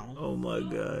dead now. Oh my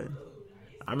God!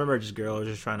 I remember this girl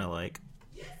just trying to like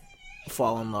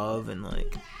fall in love and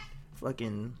like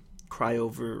fucking cry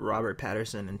over Robert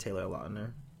Pattinson and Taylor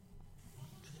Lautner.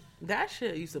 That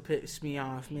shit used to piss me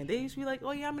off, man. They used to be like,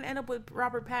 "Oh yeah, I'm gonna end up with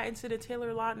Robert Pattinson and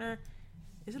Taylor Lautner."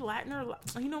 Is it Lautner?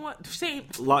 You know what? Say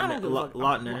Lautner.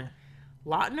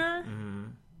 Lautner. Mm-hmm.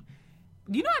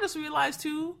 You know, I just realized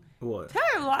too. What?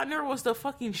 Taylor Lautner was the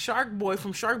fucking Shark Boy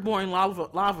from Shark Boy and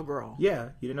Lava Girl. Yeah,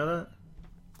 you didn't know that?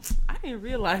 I didn't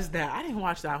realize that. I didn't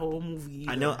watch that whole movie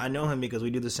either. I know him because we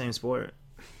do the same sport.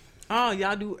 Oh,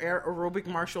 y'all do aerobic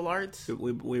martial arts?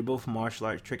 We're both martial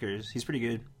arts trickers. He's pretty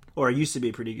good. Or used to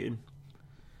be pretty good.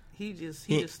 He just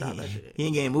stopped that shit. He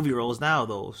ain't getting movie roles now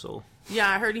though, so. Yeah,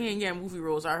 I heard he ain't getting movie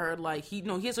roles. I heard like he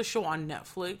has a show on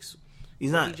Netflix. He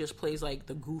just plays like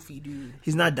the goofy dude.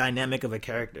 He's not dynamic of a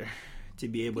character to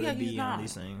be able to be on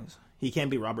these things. He can't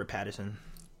be Robert Pattinson.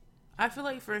 I feel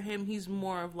like for him, he's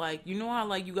more of like, you know how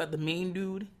like you got the main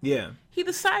dude? Yeah. He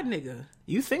the side nigga.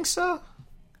 You think so?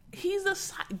 He's the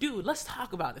side dude. Let's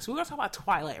talk about this. We're gonna talk about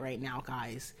Twilight right now,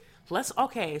 guys.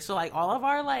 So like all of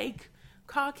our like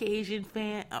Caucasian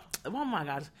fan. Oh my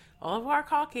gosh. All of our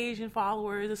Caucasian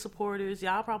followers and supporters,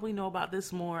 y'all probably know about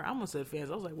this more. I almost said fans.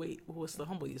 I was like, wait, what's the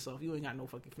humble yourself? You ain't got no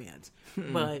fucking fans.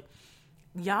 But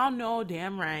y'all know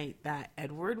damn right that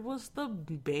Edward was the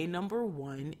bae number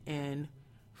 1 and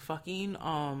fucking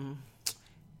I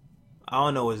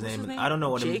don't know his name. I don't know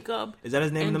what Jacob. Is that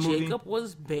his name in the movie? Jacob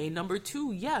was bae number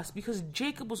 2. Yes, because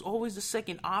Jacob was always the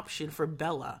second option for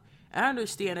Bella. And I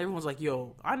understand everyone's like,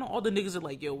 yo, I know all the niggas are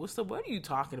like, yo, what are you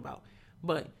talking about?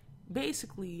 But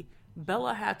basically,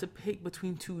 Bella had to pick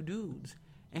between 2 dudes.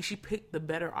 And she picked the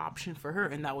better option for her,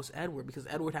 and that was Edward, because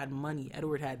Edward had money,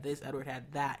 Edward had this, Edward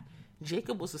had that.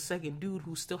 Jacob was the second dude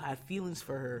who still had feelings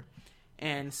for her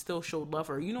and still showed love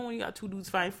for her. You know when you got 2 dudes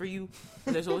fighting for you,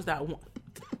 there's always that one.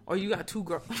 Or you got 2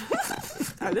 girls.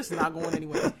 This is not going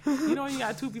anywhere. You know when you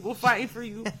got 2 people fighting for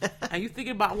you, and you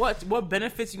thinking about what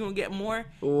benefits you gonna get more.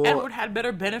 What? Edward had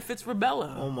better benefits for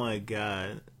Bella. Oh my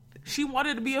god. She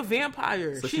wanted to be a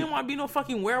vampire. So she didn't want to be no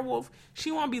fucking werewolf.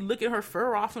 She want to be licking her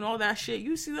fur off and all that shit.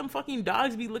 You see them fucking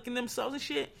dogs be licking themselves and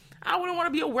shit. I wouldn't want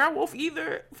to be a werewolf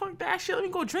either. Fuck that shit. Let me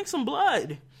go drink some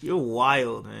blood. You're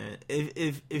wild, man.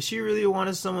 If she really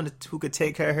wanted someone who could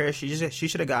take care of her, she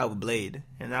should have got with Blade,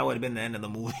 and that would have been the end of the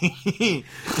movie.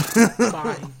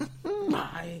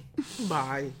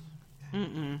 Bye.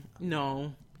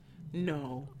 No.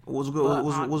 What's good?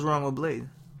 What's wrong with Blade?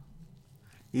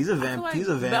 He's a vampire. He's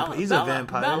a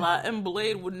vampire. Bella and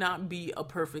Blade would not be a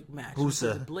perfect match. Who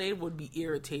said? Blade would be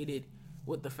irritated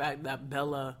with the fact that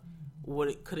Bella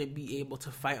couldn't be able to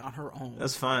fight on her own.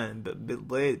 That's fine, but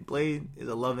Blade is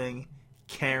a loving,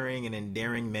 caring, and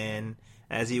endearing man,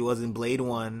 as he was in Blade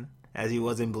 1, as he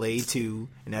was in Blade 2,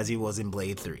 and as he was in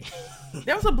Blade 3.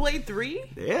 There was a Blade 3?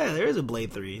 Yeah, there is a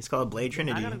Blade 3. It's called Blade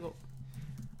Trinity.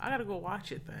 I gotta go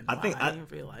watch it then. I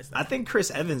didn't realize that. I think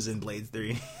Chris Evans in Blade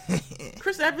 3.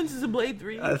 Chris Evans is in Blade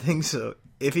 3? I think so.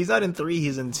 If he's not in 3,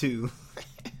 he's in 2.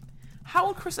 How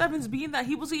would Chris Evans be in that?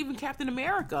 He wasn't even Captain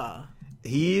America.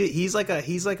 He's like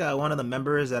one of the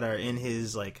members that are in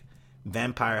his like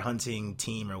vampire hunting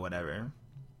team or whatever.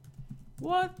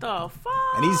 What the fuck?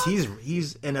 And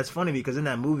he's and that's funny because in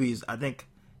that movie, I think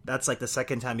that's like the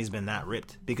second time he's been that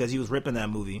ripped, because he was ripped in that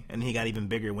movie and he got even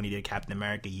bigger when he did Captain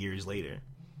America years later.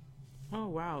 Oh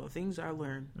wow, the things I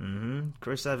learned. Mm-hmm.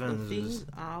 Chris Evans. The things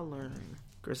I learned.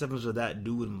 Chris Evans was that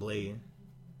dude in Blade.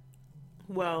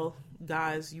 Well,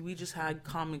 guys, we just had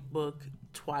comic book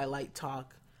Twilight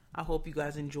talk. I hope you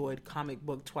guys enjoyed comic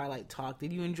book Twilight talk.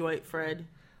 Did you enjoy it, Fred?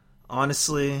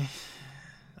 Honestly,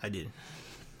 I did.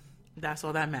 That's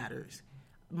all that matters.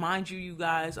 Mind you, you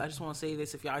guys, I just want to say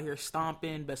this. If y'all hear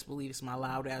stomping, best believe it's my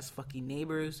loud-ass fucking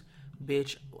neighbors.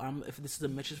 Bitch, if this is a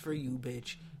message for you,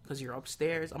 bitch, because you're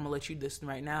upstairs, I'm going to let you listen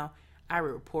right now. I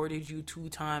reported you 2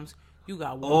 times. You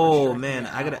got one. Oh, man,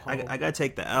 I gotta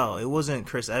take the L. It wasn't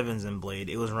Chris Evans in Blade.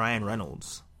 It was Ryan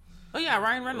Reynolds. Oh, yeah,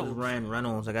 Ryan Reynolds. It was Ryan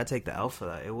Reynolds. I gotta take the L for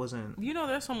that. It wasn't... You know,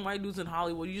 there's some white dudes in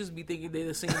Hollywood. You just be thinking they're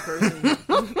the same person.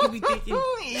 You be thinking...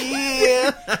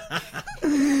 Yeah.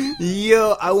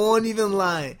 Yo, I won't even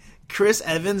lie. Chris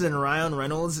Evans and Ryan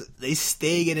Reynolds, they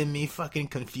stay getting me fucking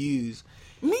confused.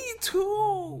 Me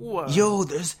too. Yo,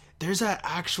 there's an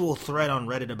actual thread on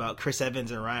Reddit about Chris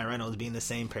Evans and Ryan Reynolds being the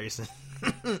same person.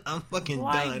 I'm fucking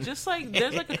done. Just like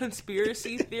there's like a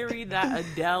conspiracy theory that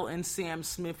Adele and Sam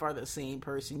Smith are the same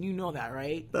person. You know that,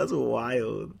 right? That's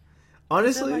wild.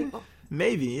 Honestly, like,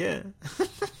 maybe, yeah.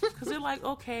 Because they're like,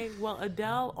 okay, well,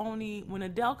 when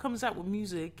Adele comes out with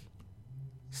music,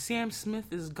 Sam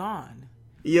Smith is gone.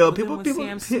 Yo, people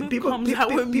gotta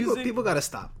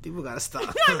stop. People gotta stop.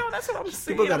 Yeah, I know, that's what I'm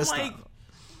saying. People gotta stop.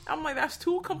 I'm like, that's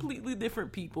 2 completely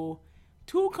different people,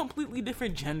 2 completely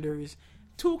different genders,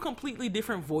 2 completely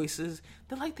different voices.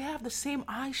 They have the same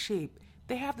eye shape.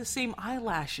 They have the same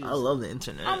eyelashes. I love the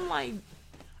internet. I'm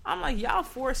like, y'all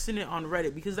forcing it on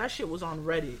Reddit because that shit was on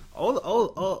Reddit. All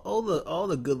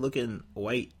the good looking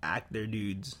white actor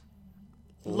dudes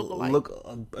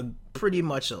look pretty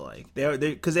much alike. They're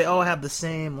because they all have the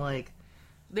same like.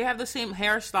 They have the same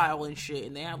hairstyle and shit,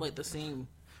 and they have like the same.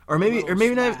 Or maybe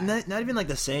not even like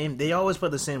the same. They always play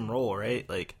the same role, right?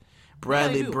 Like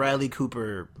Bradley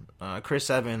Cooper, Chris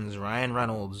Evans, Ryan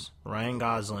Reynolds, Ryan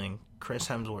Gosling, Chris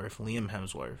Hemsworth, Liam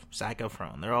Hemsworth, Zac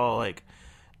Efron. They're all like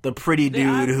the pretty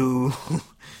dude who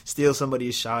steals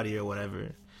somebody's shawty or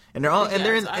whatever. And they're all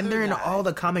they're in all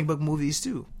the comic book movies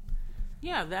too.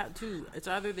 Yeah, that too. It's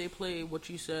either they play what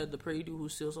you said, the pretty dude who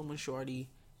steals someone's shawty.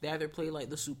 They either play like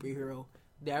the superhero.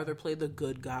 They either play the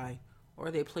good guy. Or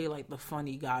they play like the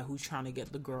funny guy who's trying to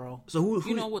get the girl. So who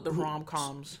you know with the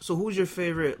rom-coms. So who's your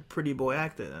favorite pretty boy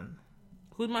actor then?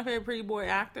 Who's my favorite pretty boy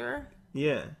actor?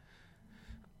 Yeah.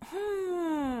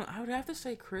 I would have to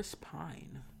say Chris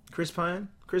Pine. Chris Pine?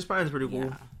 Chris Pine's pretty cool.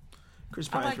 Yeah. Chris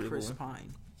I Pine's like pretty Chris cool.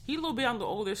 Pine. He's a little bit on the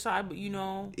older side, but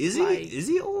Is he? Is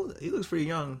he old? He looks pretty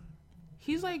young.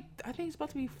 He's like, I think he's about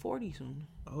to be 40 soon.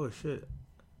 Oh shit!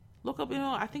 Look up,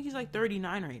 I think he's like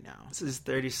 39 right now. This is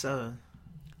 37.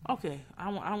 Okay,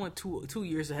 I went 2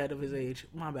 years ahead of his age.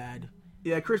 My bad.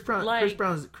 Yeah, Chris Pine. Like-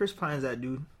 Chris Pine's that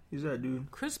dude. He's that dude.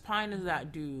 Chris Pine is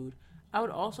that dude. I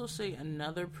would also say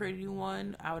another pretty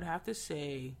one. I would have to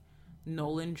say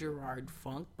Nolan Gerard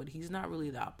Funk, but he's not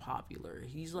really that popular.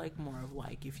 He's like more of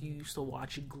like if you used to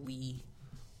watch Glee.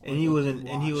 And he was in.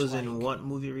 And he was in what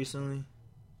movie recently?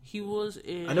 He was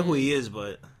in. I know who he is,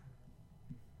 but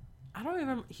I don't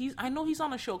remember. I know he's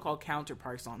on a show called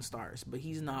Counterparts on Stars, but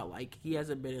he's not like he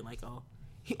hasn't been in like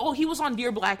he was on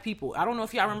Dear Black People. I don't know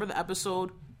if y'all remember the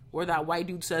episode where that white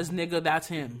dude says "nigga," that's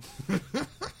him.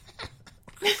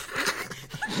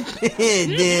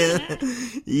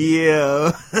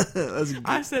 yeah.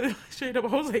 I said it straight up. I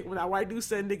was like, when that white dude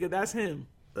said "nigga," that's him.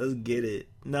 Let's get it.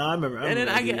 No, I remember. And then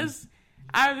I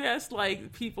guess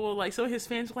like people like so his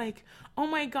fans were like, oh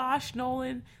my gosh,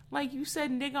 Nolan, like you said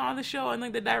nigga on the show, and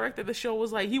like the director of the show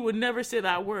was like he would never say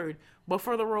that word, but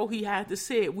for the role he had to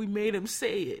say it, we made him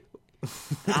say it.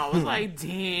 I was like,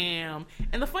 damn.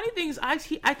 And the funny thing is, I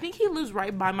think he lives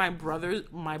right by my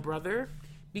brother,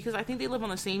 because I think they live on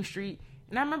the same street.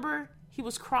 And I remember he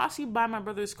was crossing by my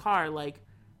brother's car, like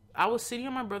I was sitting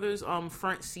on my brother's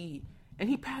front seat, and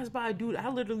he passed by, dude. I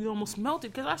literally almost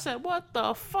melted because I said, what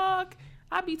the fuck?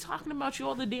 I be talking about you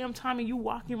all the damn time and you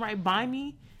walking right by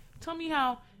me. Tell me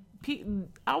how.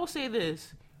 I will say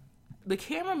this: the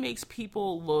camera makes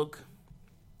people look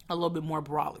a little bit more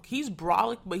brolic. He's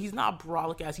brolic, but he's not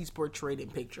brolic as he's portrayed in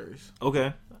pictures.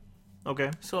 Okay.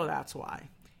 So that's why.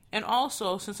 And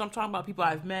also, since I'm talking about people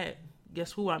I've met,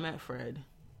 guess who I met, Fred?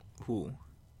 Who?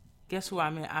 Guess who I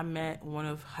met? I met one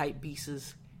of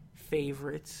Hypebeast's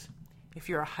favorites. If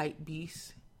you're a hype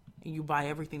beast and you buy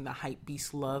everything the hype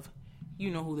beasts love,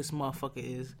 you know who this motherfucker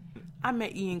is. I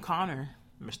met Ian Connor.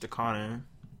 Mr. Connor.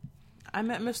 I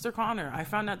met Mr. Connor. I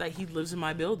found out that he lives in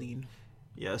my building.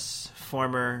 Yes,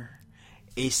 former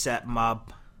ASAP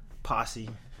Mob posse.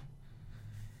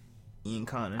 Ian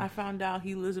Connor. I found out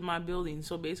he lives in my building.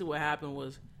 So basically what happened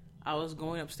was I was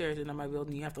going upstairs and in my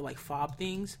building you have to like fob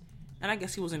things. And I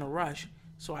guess he was in a rush.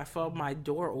 So I felt my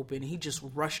door open and he just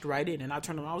rushed right in. And I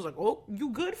turned around. I was like, oh, you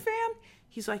good, fam?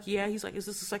 He's like, yeah. He's like, is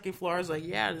this the second floor? I was like,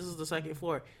 yeah, this is the second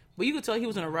floor. But you could tell he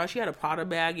was in a rush. He had a powder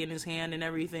bag in his hand and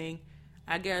everything.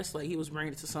 I guess like he was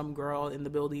bringing it to some girl in the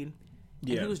building.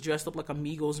 And he was dressed up like a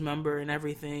Migos member and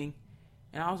everything.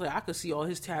 And I was like, I could see all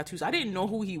his tattoos. I didn't know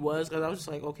who he was because I was just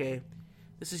like, okay,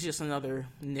 this is just another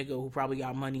nigga who probably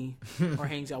got money or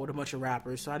hangs out with a bunch of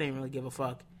rappers. So I didn't really give a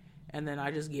fuck. And then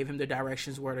I just gave him the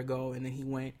directions where to go. And then he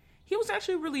went. He was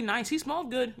actually really nice. He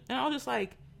smelled good. And I was just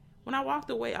like, when I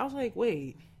walked away, I was like,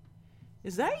 wait,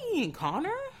 is that Ian Connor?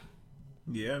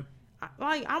 Yeah.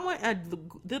 I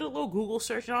did a little Google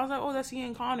search and I was like, oh, that's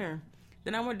Ian Connor.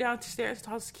 Then I went downstairs to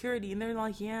talk to security and they're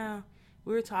like, yeah,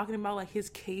 we were talking about like his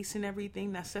case and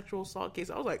everything, that sexual assault case.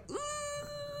 I was like,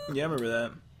 ooh. Yeah, I remember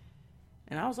that.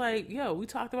 And I was like, yo, we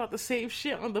talked about the same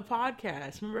shit on the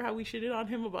podcast. Remember how we shitted on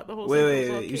him about the whole wait.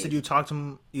 case? You said you talked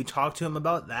to him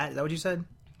about that? Is that what you said?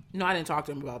 No, I didn't talk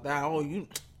to him about that.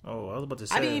 Oh, I was about to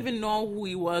say. I didn't even know who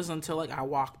he was until like I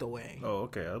walked away. Oh,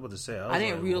 okay. I was about to say. I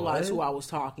didn't realize who I was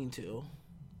talking to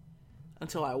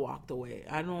until I walked away.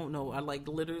 I don't know. I like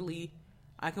literally,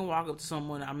 I can walk up to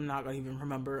someone, I'm not gonna even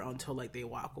remember until like they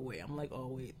walk away. I'm like, oh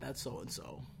wait, that's so and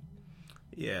so.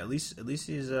 Yeah, at least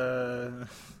he's at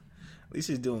least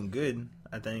he's doing good,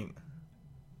 I think.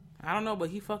 I don't know,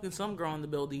 but he fucking some girl in the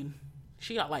building.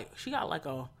 She got like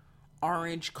a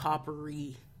orange,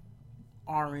 coppery,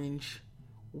 orange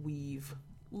weave.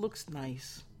 Looks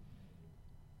nice.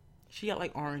 She got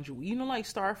like orange weave. You know, like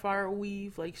Starfire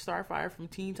weave, like Starfire from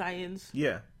Teen Titans.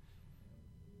 Yeah,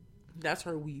 that's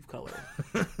her weave color.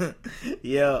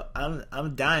 Yeah,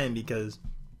 I'm dying because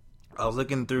I was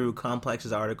looking through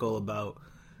Complex's article about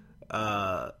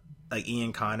like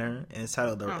Ian Connor, and it's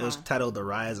titled it was titled "The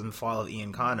Rise and Fall of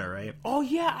Ian Connor," right? Oh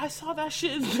yeah, I saw that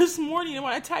shit this morning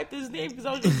when I typed his name because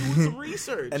I was just doing some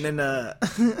research. And then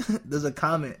there's a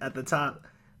comment at the top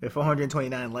with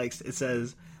 429 likes. It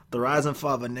says, "The rise and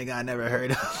fall of a nigga I never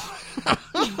heard of."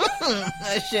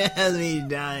 That shit has me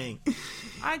dying.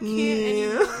 I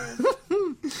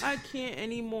can't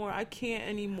anymore.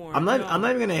 I'm not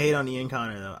even gonna hate on Ian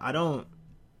Connor though. I don't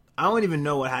even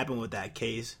know what happened with that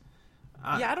case.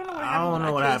 I don't know what happened. I don't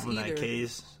know what happened with either. that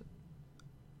case.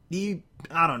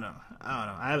 I don't know.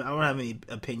 I don't have any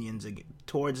opinions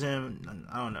towards him.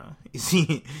 I don't know. Is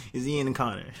he Ian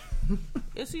Connor?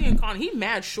 It's Ian Connor. He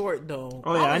mad short though.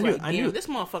 Oh yeah, I knew this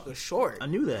motherfucker short. I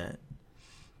knew that.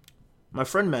 My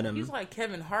friend met him. He's like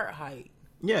Kevin Hart height.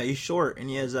 Yeah, he's short and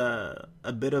he has a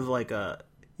bit of like a.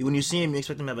 When you see him, you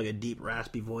expect him to have like a deep,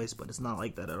 raspy voice, but it's not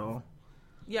like that at all.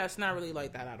 Yeah, it's not really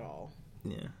like that at all.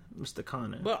 Yeah, Mr.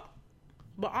 Connor. But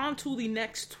on to the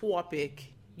next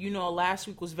topic. You know, last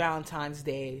week was Valentine's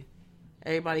Day.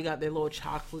 Everybody got their little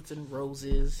chocolates and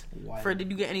roses. Fred,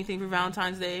 did you get anything for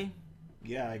Valentine's Day?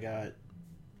 Yeah, I got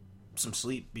some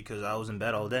sleep because I was in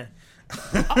bed all day.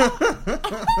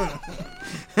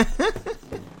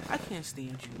 I can't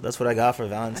stand you. That's what I got for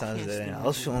Valentine's Day. I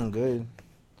was feeling good.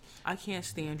 I can't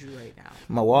stand you right now.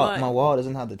 My wall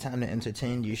doesn't have the time to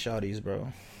entertain you shawties,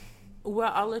 bro.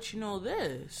 Well, I'll let you know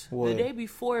this. What? The day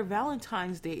before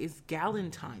Valentine's Day is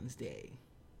Galentine's Day.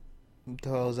 What the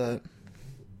hell is that?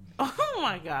 Oh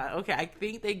my god. Okay, I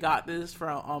think they got this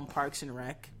from Parks and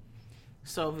Rec.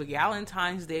 So the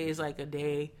Galentine's Day is like a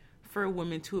day for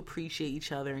women to appreciate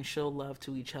each other and show love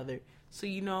to each other. So,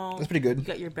 you know, that's pretty good. You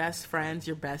got your best friends,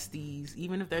 your besties,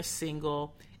 even if they're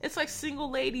single. It's like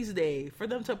Single Ladies Day for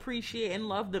them to appreciate and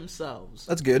love themselves.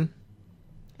 That's good.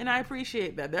 And I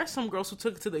appreciate that. There's some girls who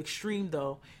took it to the extreme,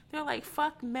 though. They're like,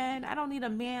 fuck men. I don't need a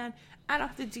man. I don't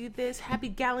have to do this. Happy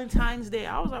Galentine's Day.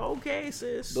 I was like, okay,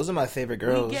 sis. Those are my favorite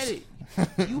girls. We get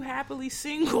it. You happily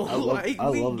single. We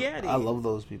get it. I love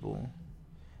those people.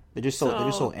 They're just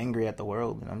so angry at the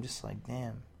world. And I'm just like,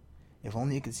 damn. If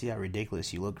only you could see how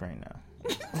ridiculous you look right now.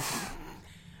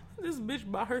 This bitch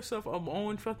bought herself her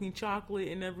own fucking chocolate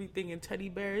and everything and teddy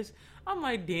bears. I'm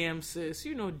like, damn, sis.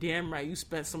 You know damn right you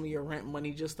spent some of your rent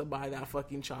money just to buy that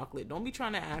fucking chocolate. Don't be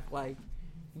trying to act like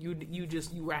you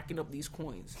racking up these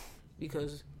coins.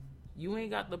 Because you ain't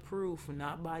got the proof for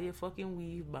not buy your fucking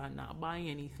weave, by not buying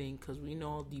anything. Because we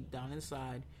know deep down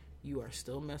inside, you are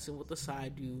still messing with the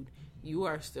side dude. You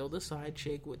are still the side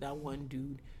chick with that one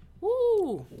dude.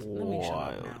 Woo! Let me shut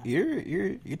up now.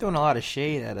 You're throwing a lot of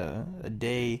shade at a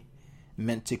day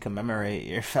meant to commemorate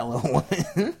your fellow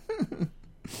woman.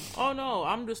 Oh no,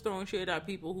 I'm just throwing shade at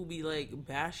people who be like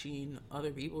bashing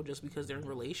other people just because they're in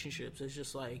relationships. It's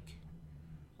just like,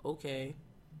 okay,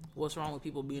 what's wrong with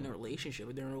people being in a relationship?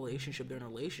 If they're in a relationship, they're in a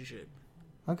relationship.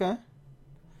 Okay.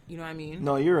 You know what I mean?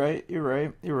 No, you're right.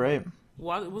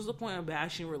 What's the point of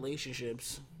bashing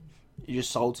relationships? You're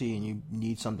just salty and you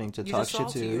need something to talk shit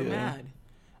to. You're mad.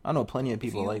 I know plenty of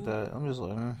people like that. I'm just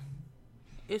like,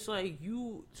 It's like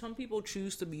some people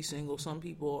choose to be single. Some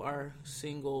people are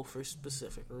single for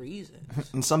specific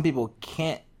reasons. And some people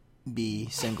can't be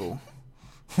single.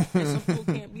 And some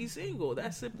people can't be single.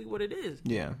 That's simply what it is.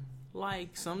 Yeah.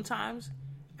 Like sometimes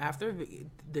after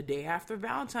the day after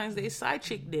Valentine's Day, side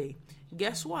chick day,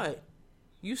 guess what?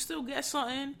 You still get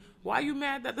something. Why you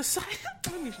mad that the side?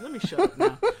 Let me shut up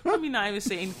now. Let me not even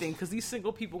say anything because these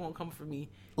single people won't come for me.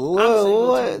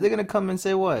 What? They're gonna come and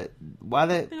say what?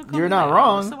 Why you're not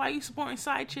wrong. So why you supporting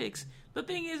side chicks? The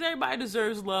thing is, everybody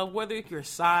deserves love. Whether if you're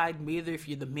side, whether if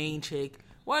you're the main chick,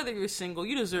 whether you're single,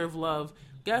 you deserve love.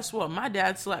 Guess what? My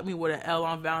dad slapped me with an L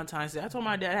on Valentine's Day. I told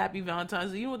my dad Happy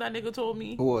Valentine's Day. You know what that nigga told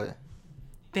me? What?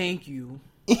 Thank you.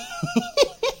 He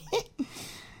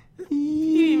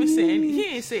didn't even say anything. He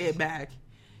didn't say it back.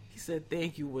 He said,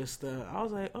 thank you, Wista. I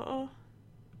was like,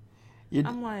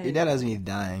 your dad has me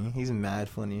dying. He's mad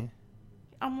funny.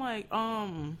 I'm like,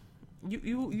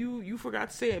 you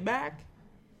forgot to say it back?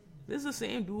 This is the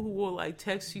same dude who will like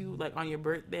text you like on your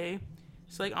birthday.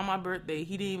 It's like on my birthday,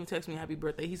 he didn't even text me happy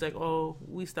birthday. He's like, oh,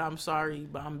 Wista, I'm sorry,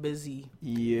 but I'm busy.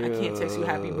 Yeah. I can't text you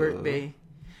happy birthday.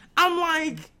 I'm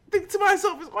like, think to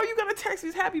myself, oh, you gotta text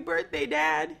me happy birthday,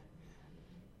 Dad?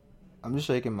 I'm just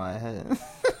shaking my head.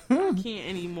 I can't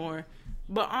anymore.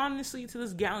 But honestly, to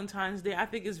this Galentine's Day, I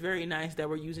think it's very nice that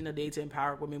we're using the day to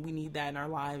empower women. We need that in our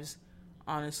lives,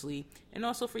 honestly. And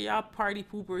also for y'all party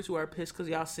poopers who are pissed because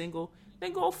y'all single,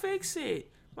 then go fix it.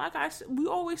 Like I said, we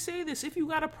always say this. If you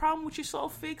got a problem with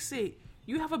yourself, fix it.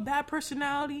 You have a bad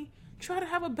personality, try to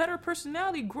have a better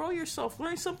personality. Grow yourself.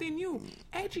 Learn something new.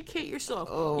 Educate yourself.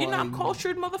 You're not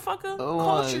cultured, motherfucker.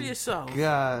 Culture yourself.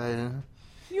 God.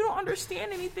 You don't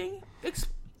understand anything.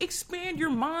 Expand your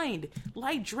mind.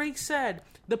 Like Drake said,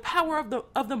 the power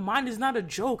of the mind is not a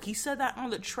joke. He said that on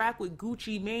the track with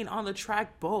Gucci Mane, on the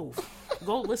track both.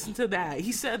 Go listen to that.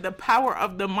 He said the power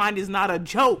of the mind is not a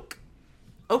joke.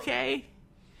 Okay?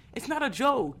 It's not a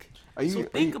joke.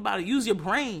 Think about it. Use your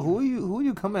brain. Who are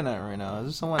you coming at right now? Is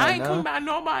this someone I ain't coming at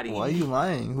nobody. Why are you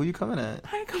lying? Who are you coming at?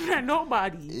 I ain't coming at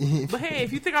nobody. But hey,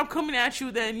 if you think I'm coming at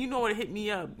you, then you know where to hit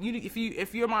me up.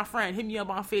 If you're my friend, hit me up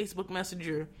on Facebook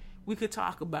Messenger. we could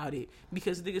talk about it,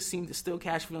 because niggas seem to still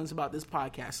catch feelings about this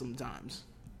podcast sometimes.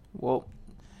 Well,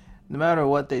 no matter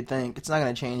what they think, it's not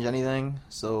going to change anything.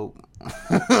 So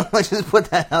let's just put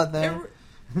that out there.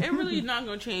 It really is not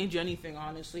going to change anything,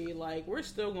 honestly. Like, we're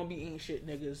still going to be ain't shit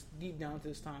niggas deep down at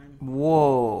this time.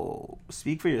 Whoa.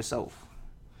 Speak for yourself.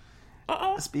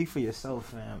 Uh-oh. Speak for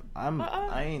yourself, fam.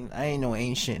 I ain't no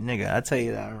ancient nigga. I tell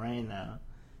you that right now.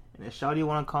 And if Shawty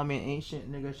want to call me an ancient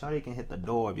nigga, Shawty can hit the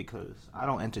door, because I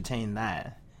don't entertain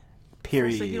that.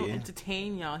 Period. Fred said he don't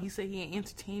entertain y'all. He said he ain't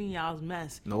entertaining y'all's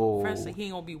mess. No. Fred said he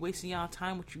ain't gonna be wasting y'all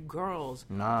time with you girls.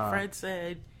 Nah. Fred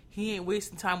said he ain't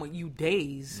wasting time with you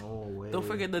days. No way. Don't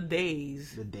forget the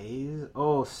days. The days?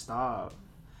 Oh, stop.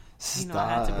 You know, I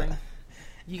had to bring...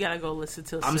 You gotta go listen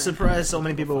to... I'm surprised so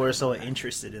many people were so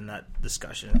interested in that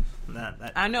discussion.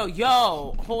 I know.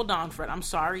 Yo, hold on, Fred. I'm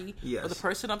sorry. Yes. For the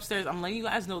person upstairs, I'm letting you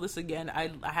guys know this again. I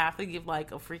have to give,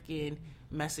 like, a freaking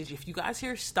message. If you guys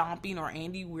hear stomping or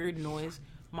any weird noise,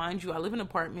 mind you, I live in an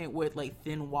apartment with, like,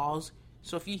 thin walls.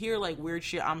 So if you hear, like, weird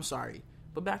shit, I'm sorry.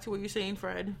 But back to what you're saying,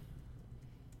 Fred.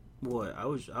 What? I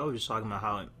was just talking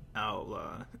about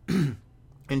how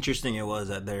interesting it was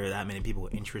that there are that many people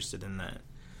interested in that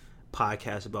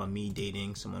podcast about me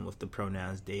dating someone with the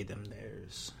pronouns they, them,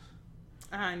 theirs.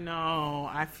 I know.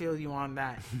 I feel you on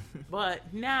that.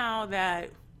 But now that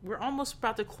we're almost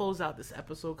about to close out this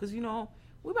episode, because, you know,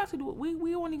 we're about to do...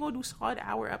 We only gonna do solid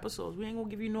hour episodes. We ain't gonna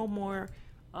give you no more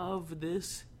of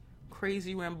this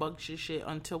crazy rambunctious shit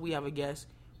until we have a guest.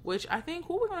 Which I think...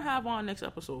 Who we're gonna have on next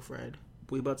episode, Fred?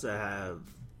 We about to have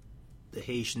the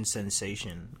Haitian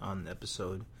sensation on the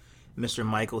episode, Mr.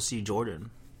 Michael C.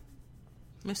 Jordan.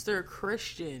 Mr.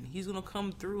 Christian. He's gonna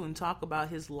come through and talk about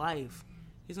his life.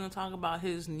 He's gonna talk about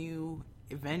his new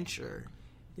adventure.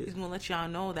 He's gonna let y'all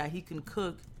know that he can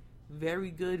cook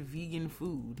very good vegan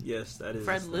food. Yes, that is.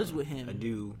 Fred lives with him. I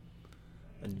do.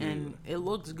 And it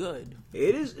looks good.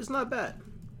 It is. It's not bad.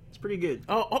 It's pretty good.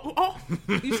 Oh!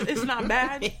 It's not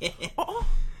bad. Oh.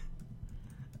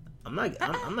 I'm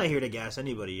not here to gas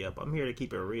anybody up. I'm here to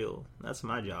keep it real. That's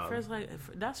my job. Fred's like,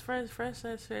 that's Fred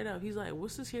said straight up. He's like,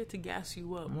 what's this here to gas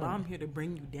you up? But I'm here to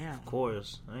bring you down. Of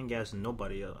course. I ain't gassing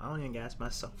nobody up. I don't even gas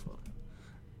myself up.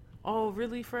 Oh,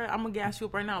 really, Fred? I'm gonna gas you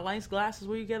up right now. Lights, glasses,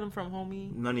 where you get them from,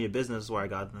 homie? None of your business where I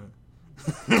got them.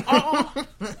 You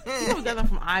don't get them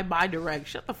from iBuy Direct.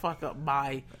 Shut the fuck up,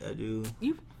 Buy. I do.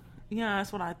 Yeah,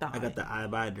 that's what I thought. I got the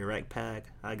iBuy Direct pack.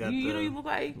 I got you know, you look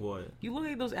like... What? You look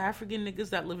like those African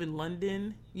niggas that live in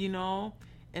London, you know?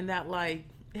 And that, like...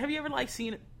 Have you ever, like,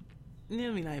 seen...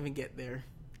 Let me not even get there.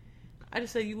 I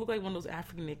just said you look like one of those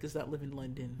African niggas that live in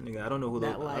London. Nigga, I don't know who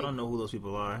those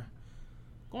people are.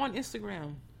 Go on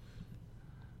Instagram.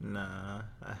 Nah.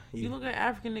 You look like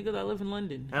African niggas that live in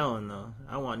London. Hell no.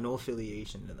 I want no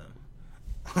affiliation to them.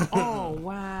 Oh,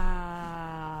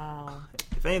 wow.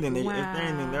 If anything,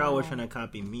 they're always trying to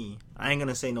copy me. I ain't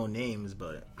gonna say no names,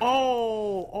 but I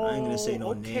ain't gonna say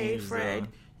no names. Okay, Fred.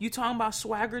 You talking about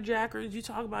swagger jackers? You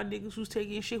talking about niggas who's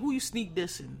taking shit? Who you sneak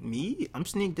dissing? Me? I'm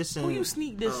sneak dissing. Who you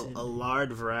sneak dissing? A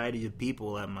large variety of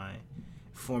people at my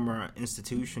former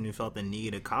institution who felt the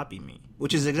need to copy me,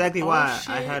 which is exactly why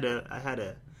I had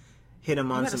to hit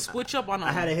them on some. Switch up on them.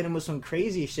 I had to hit them with some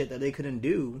crazy shit that they couldn't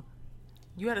do.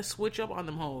 You had to switch up on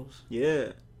them hoes.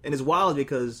 Yeah, and it's wild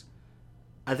because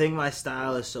I think my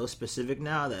style is so specific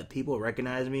now that people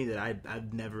recognize me that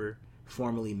I've never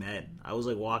formally met. I was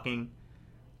like walking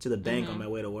to the bank on my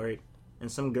way to work,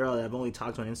 and some girl that I've only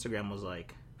talked to on Instagram was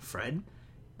like, Fred?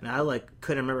 And I like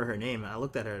couldn't remember her name. And I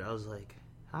looked at her and I was like,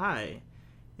 hi.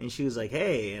 And she was like,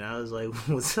 hey. And I was like,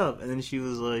 what's up? And then she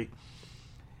was like,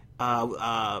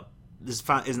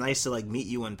 it's nice to like meet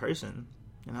you in person.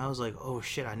 And I was like, oh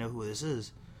shit, I know who this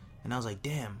is. And I was like,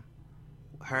 damn.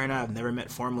 Her and I have never met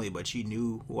formally, but she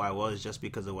knew who I was just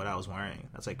because of what I was wearing.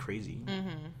 That's like crazy.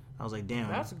 Mm-hmm. I was like, damn.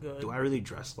 That's good. Do I really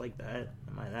dress like that?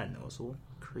 Am I that noticeable?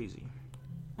 Crazy.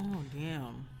 Oh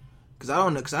damn.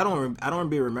 Because I don't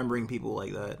be remembering people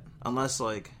like that unless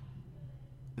like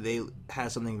they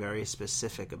had something very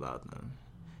specific about them.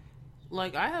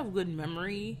 Like I have good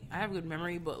memory,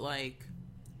 but like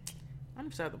I'm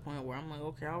just at the point where I'm like,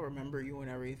 okay, I'll remember you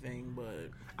and everything, but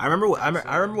I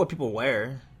remember what people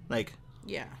wear, like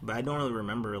yeah, but I don't really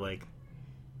remember like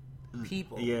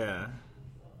people. Yeah,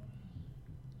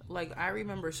 like I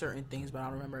remember certain things, but I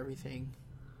don't remember everything.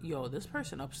 Yo, this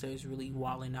person upstairs really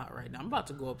wilding out right now. I'm about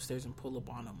to go upstairs and pull up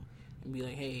on them and be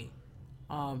like, hey,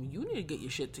 you need to get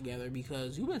your shit together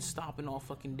because you've been stopping all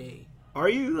fucking day. Are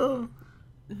you though?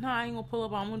 Nah, I ain't gonna pull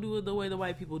up. I'm gonna do it the way the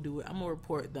white people do it. I'm gonna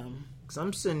report them. Cause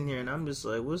I'm sitting here and I'm just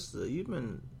like, you've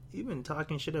been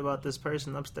talking shit about this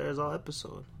person upstairs all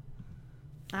episode.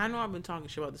 I know I've been talking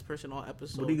shit about this person all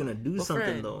episode. But they're gonna do something,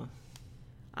 Fred, though.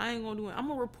 I ain't gonna do it. I'm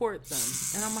gonna report them,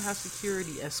 and I'm gonna have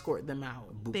security escort them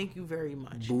out. Thank you very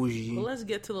much. Bougie. But let's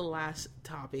get to the last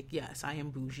topic. Yes, I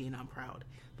am bougie, and I'm proud.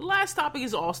 The last topic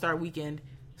is All-Star Weekend.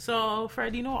 So,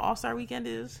 Fred, do you know what All-Star Weekend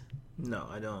is? No,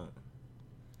 I don't.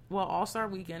 Well, All-Star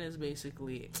Weekend is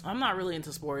basically... I'm not really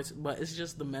into sports, but it's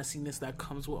just the messiness that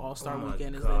comes with All-Star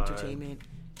Weekend is the entertainment.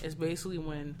 It's basically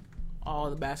when all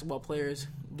the basketball players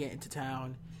get into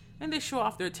town and they show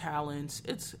off their talents.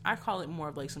 I call it more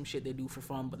of like some shit they do for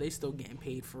fun, but they still getting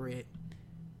paid for it.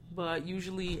 But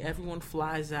usually everyone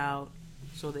flies out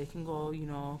so they can go,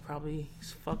 probably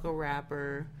fuck a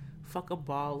rapper, fuck a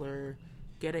baller,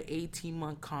 get an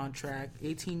 18-month contract,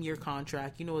 18-year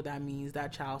contract. You know what that means,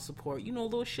 that child support.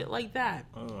 Little shit like that.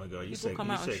 Oh my God, you said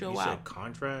contract?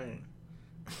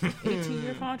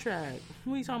 18-year contract.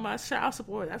 What are you talking about? Child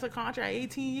support. That's a contract,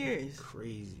 18 years.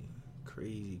 Crazy.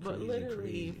 But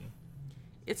literally,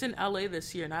 it's in LA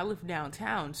this year, and I live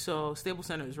downtown, so Staples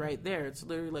Center is right there. It's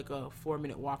literally like a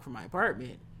 4-minute walk from my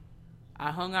apartment.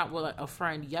 I hung out with a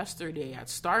friend yesterday at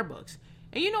Starbucks.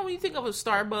 And when you think of a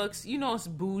Starbucks, it's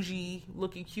bougie,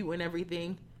 looking cute and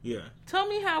everything. Yeah. Tell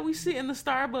me how we sit in the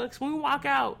Starbucks when we walk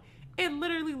out. It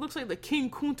literally looks like the King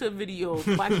Kunta video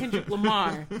by Kendrick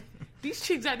Lamar. These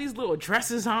chicks got these little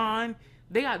dresses on.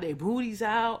 They got their booties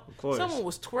out. Of course. Someone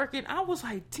was twerking. I was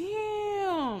like,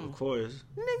 damn. Of course.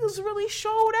 Niggas really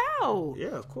showed out.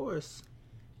 Yeah, of course.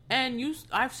 And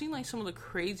I've seen like some of the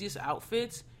craziest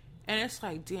outfits. And it's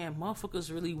like, damn,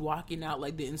 motherfuckers really walking out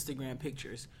like the Instagram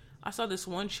pictures. I saw this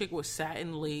one chick with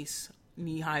satin lace,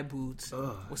 knee-high boots,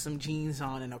 with some jeans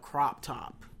on and a crop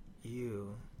top.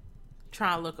 Ew.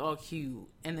 Trying to look all cute.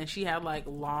 And then she had like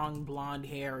long blonde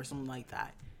hair or something like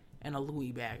that. And a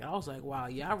Louis bag. I was like, wow,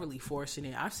 y'all really forcing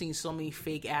it. I've seen so many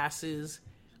fake asses.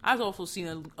 I've also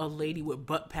seen a lady with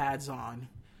butt pads on.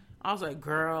 I was like,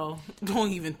 girl,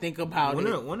 don't even think about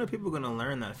it. When are people going to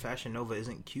learn that Fashion Nova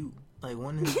isn't cute? Like,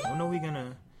 when are we going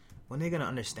to... When are they going to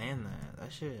understand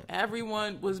that shit?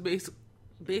 Everyone was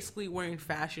basically wearing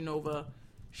Fashion Nova.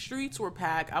 Streets were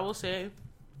packed. I will say,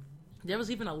 there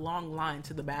was even a long line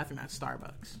to the bathroom at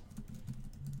Starbucks.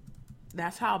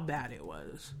 That's how bad it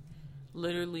was.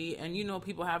 Literally. And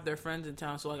people have their friends in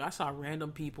town. So, like, I saw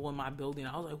random people in my building.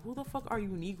 I was like, who the fuck are you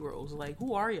Negroes? Like,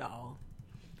 who are y'all?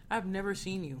 I've never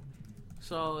seen you.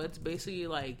 So, it's basically,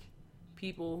 like,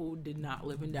 people who did not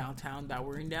live in downtown that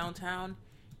were in downtown.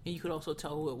 And you could also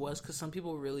tell who it was because some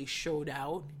people really showed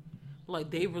out. Like,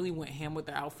 they really went ham with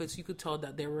their outfits. You could tell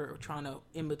that they were trying to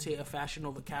imitate a Fashion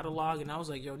Nova catalog. And I was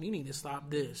like, yo, you need to stop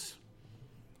this.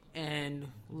 And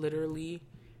literally,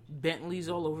 Bentleys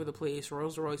all over the place.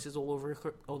 Rolls Royces all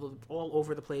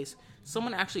over the place.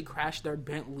 Someone actually crashed their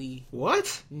Bentley.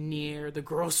 What? Near the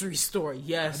grocery store.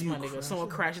 Yes, my nigga. Someone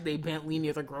crashed their Bentley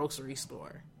near the grocery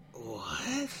store.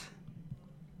 What?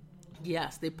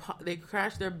 Yes, they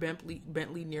crashed their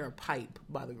Bentley near a pipe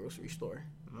by the grocery store.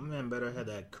 My man better have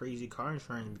that crazy car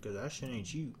insurance because that shit ain't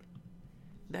cheap.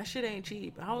 That shit ain't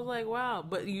cheap. I was like, wow.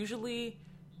 But usually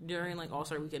during like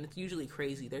All-Star Weekend, it's usually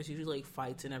crazy. There's usually like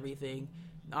fights and everything.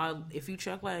 If you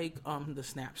check like the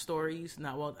Snap stories,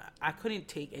 I couldn't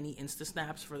take any Insta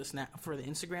snaps for the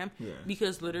Instagram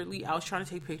because literally I was trying to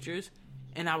take pictures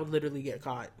and I would literally get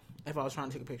caught if I was trying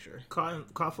to take a picture.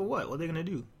 Caught for what? What are they gonna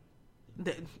do?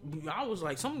 I was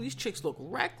like, some of these chicks look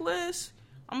reckless.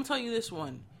 I'm gonna tell you this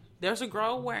one. There's a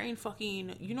girl wearing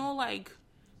fucking, like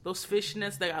those fish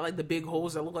nets that got like the big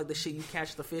holes that look like the shit you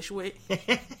catch the fish with.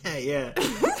 Yeah.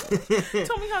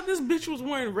 Tell me how this bitch was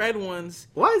wearing red ones.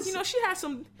 What? She had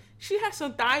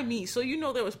some thigh meat, so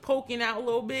that was poking out a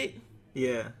little bit.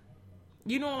 Yeah.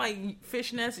 Like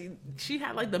fish nets, she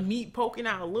had like the meat poking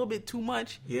out a little bit too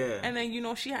much. Yeah. And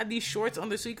then, she had these shorts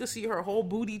under so you could see her whole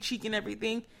booty cheek and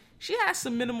everything. She had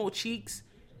some minimal cheeks.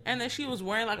 And then she was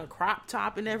wearing like a crop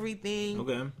top and everything.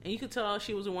 Okay. And you could tell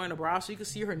she wasn't wearing a bra so you could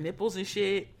see her nipples and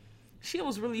shit. She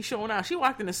was really showing out. She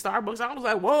walked into Starbucks. I was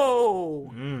like,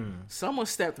 whoa. Someone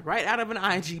stepped right out of an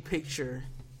IG picture.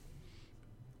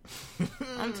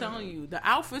 I'm telling you. The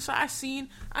outfits I seen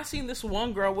this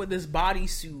one girl with this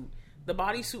bodysuit. The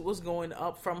bodysuit was going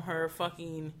up from her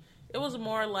fucking... It was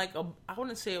more like I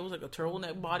wouldn't say it was like a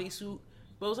turtleneck bodysuit.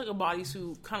 But it was like a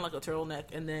bodysuit, kind of like a turtleneck.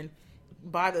 And then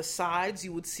by the sides,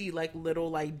 you would see like little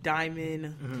like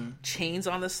diamond chains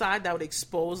on the side that would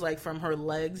expose like from her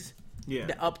legs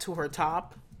up to her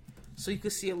top. So you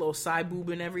could see a little side boob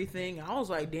and everything. I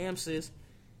was like, damn, sis.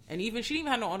 And she didn't even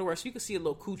have no underwear, so you could see a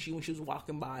little coochie when she was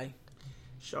walking by.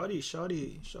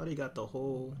 Shawty got the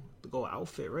whole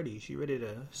outfit ready. She ready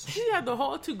to... She had the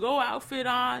whole to-go outfit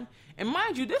on. And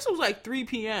mind you, this was like 3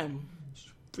 p.m.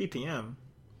 3 p.m.?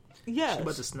 Yes. She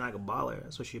about to snag a baller.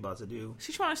 That's what she about to do.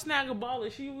 She's trying to snag a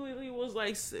baller. She really was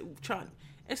like trying.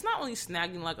 It's not only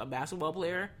snagging like a basketball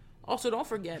player. Also, don't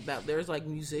forget that there's like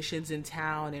musicians in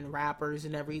town and rappers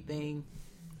and everything.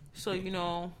 So, you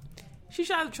know, she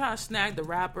tried to try to snag the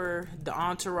rapper, the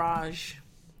entourage.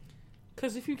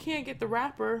 Because if you can't get the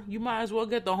rapper, you might as well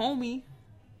get the homie.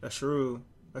 That's true.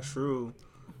 That's true.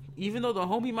 Even though the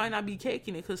homie might not be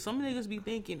caking it. Because some niggas be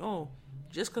thinking, oh,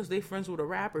 just because they friends with a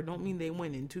rapper don't mean they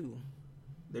winning too.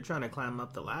 They're trying to climb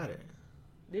up the ladder.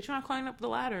 They're trying to climb up the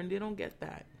ladder and they don't get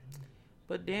that.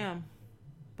 But damn.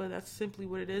 But that's simply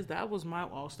what it is. That was my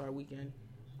All-Star weekend.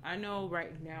 I know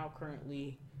right now,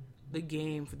 currently, the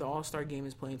game for the All-Star game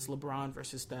is playing. It's LeBron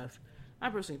versus Steph. I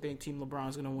personally think Team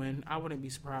LeBron's going to win. I wouldn't be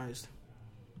surprised.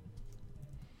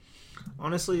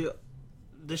 Honestly,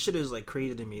 this shit is like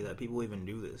crazy to me that people even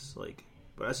do this. Like,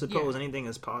 but I suppose anything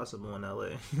is possible in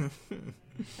LA.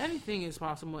 Anything is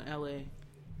possible in LA.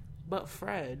 But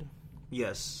Fred.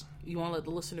 Yes. You want to let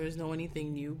the listeners know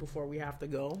anything new before we have to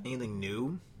go? Anything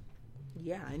new?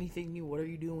 Yeah, anything new. What are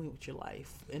you doing with your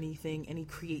life? Anything, any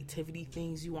creativity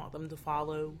things you want them to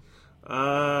follow?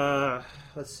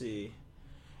 Let's see.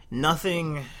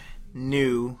 Nothing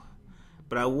new,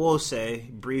 but I will say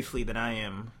briefly that I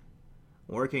am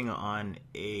working on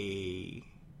a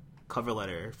cover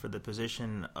letter for the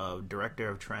position of director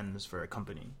of trends for a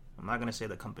company. I'm not gonna say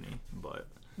the company, but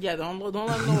yeah, don't let them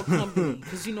know what company,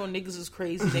 because you know niggas is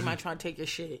crazy. They might try to take your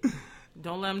shit.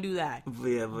 Don't let them do that.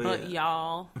 But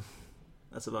y'all,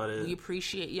 that's about it. We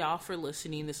appreciate y'all for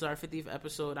listening. This is our 50th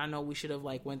episode. I know we should have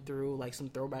like went through like some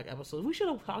throwback episodes. We should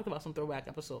have talked about some throwback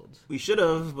episodes. We should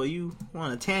have, but you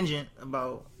want a tangent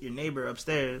about your neighbor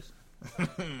upstairs.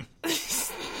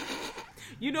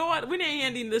 You know what? We ain't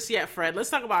ending this yet, Fred.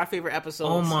 Let's talk about our favorite episodes.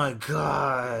 Oh my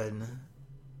god.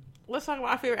 Let's talk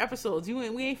about our favorite episodes.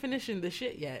 We ain't finishing the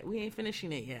shit yet. We ain't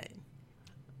finishing it yet.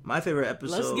 My favorite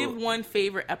episode. Let's give one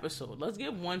favorite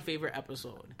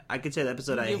episode. I could say the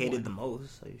episode I hated the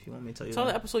most. Like, if you want me to tell you. Tell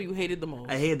the episode you hated the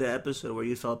most. I hated the episode where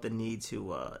you felt the need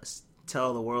to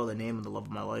tell the world the name of the love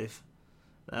of my life.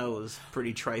 That was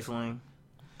pretty trifling.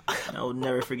 I will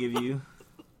never forgive you.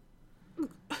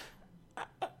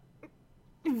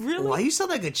 Really? Why you sound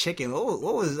like a chicken? What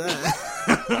was that?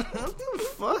 What the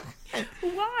fuck?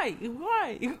 Why?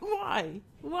 You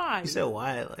said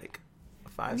why like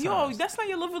 5 times. Yo, that's not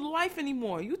your love of life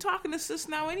anymore. You talking to sis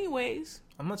now anyways.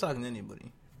 I'm not talking to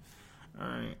anybody.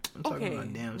 Alright. I'm talking to my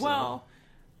damn self. Well,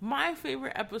 my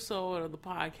favorite episode of the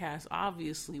podcast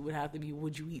obviously would have to be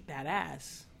Would You Eat That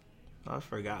Ass? I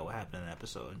forgot what happened in that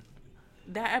episode.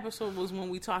 That episode was when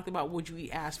we talked about would you eat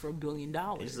ass for $1 billion.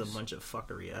 It's a bunch of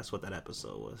fuckery. That's what that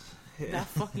episode was. That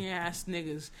fucking ass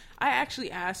niggas. I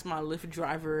actually asked my Lyft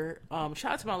driver, shout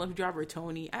out to my Lyft driver,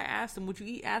 Tony. I asked him, would you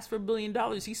eat ass for $1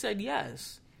 billion? He said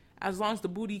yes. As long as the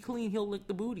booty clean, he'll lick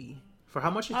the booty. For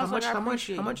how much? How much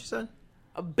you said?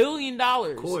 $1 billion.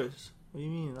 Of course. What do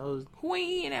you mean? Who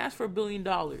ain't eating ass for $1 billion?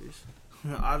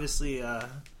 Obviously,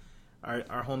 our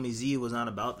homie Z was not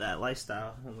about that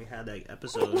lifestyle when we had that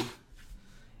episode.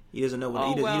 He doesn't know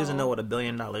what he doesn't know what $1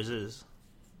 billion is.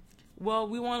 Well,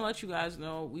 we want to let you guys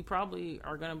know we probably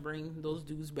are gonna bring those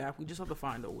dudes back. We just have to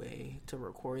find a way to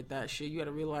record that shit. You got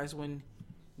to realize when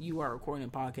you are recording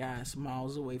podcasts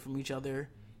miles away from each other,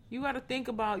 you got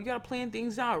to plan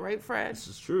things out, right, Fred? This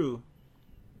is true.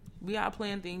 We got to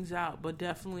plan things out, but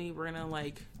definitely we're gonna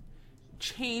like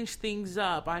change things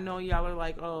up. I know y'all are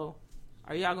like, oh,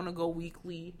 are y'all gonna go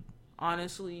weekly?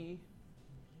 Honestly,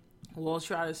 we'll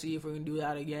try to see if we can do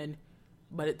that again,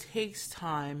 but it takes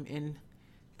time, and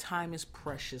time is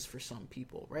precious for some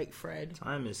people, right, Fred?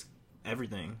 Time is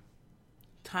everything.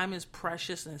 Time is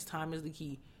precious, and time is the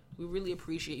key. We really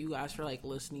appreciate you guys for like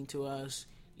listening to us,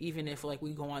 even if like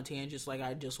we go on tangents like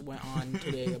I just went on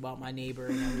today about my neighbor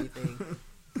and everything.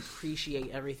 Appreciate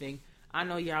everything. I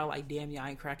know y'all like, damn, y'all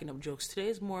ain't cracking up jokes. Today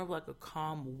is more of like a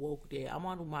calm, woke day. I'm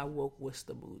on my woke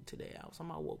wisdom mood today. I was on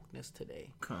my wokeness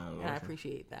today. And I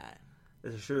appreciate that.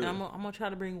 It's true. And I'm going to try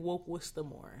to bring woke wisdom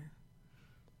more.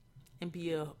 And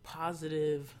be a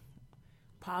positive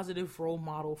role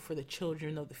model for the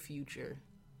children of the future.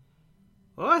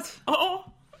 What? Oh!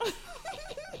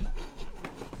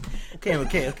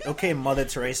 Okay, Mother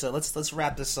Teresa. Let's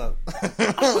wrap this up.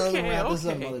 Okay.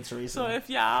 Mother Teresa. So if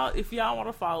y'all want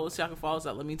to follow us, y'all can follow us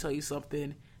at Let Me Tell You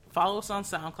Something. Follow us on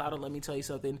SoundCloud at Let Me Tell You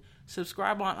Something.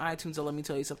 Subscribe on iTunes at Let Me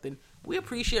Tell You Something. We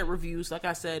appreciate reviews. Like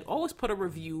I said, always put a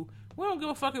review. We don't give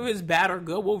a fuck if it's bad or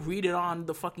good. We'll read it on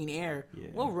the fucking air. Yeah.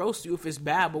 We'll roast you if it's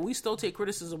bad, but we still take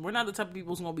criticism. We're not the type of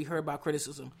people who's going to be hurt by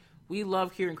criticism. We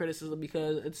love hearing criticism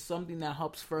because it's something that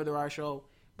helps further our show,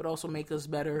 but also make us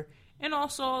better. And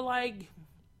also, like,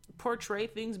 portray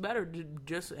things better.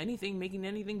 Just anything, making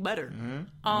anything better.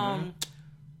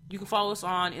 You can follow us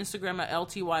on Instagram at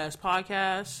LTYS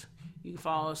Podcast. You can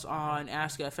follow us on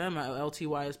Ask FM at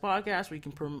LTYS Podcast,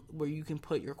 where you can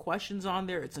put your questions on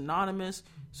there. It's anonymous,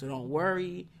 so don't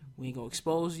worry. We ain't gonna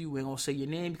expose you. We ain't gonna say your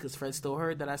name because Fred still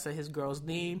heard that I said his girl's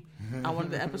name on one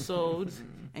of the episodes,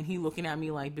 and he looking at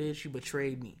me like, "Bitch, you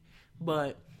betrayed me."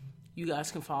 But you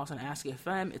guys can follow us on Ask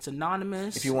FM. It's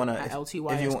anonymous. If you wanna, if you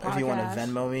wanna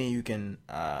Venmo me, you can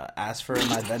ask for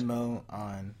my Venmo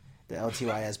on the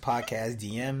LTYS Podcast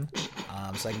DM,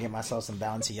 so I can get myself some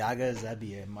Balenciagas. That'd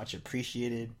be much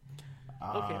appreciated.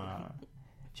 Okay.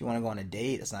 If you want to go on a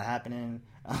date, it's not happening.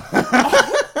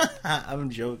 I'm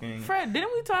joking. Fred,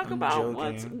 didn't we talk about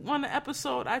on the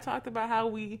episode? I talked about how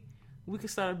we could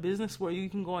start a business where you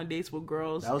can go on dates with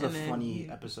girls. That was a funny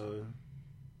episode.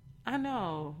 I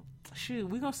know. Shoot,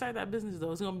 we're gonna start that business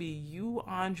though. It's gonna be you,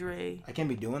 Andre. I can't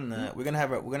be doing that. We're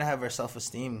gonna have our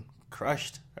self-esteem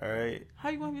crushed. All right. How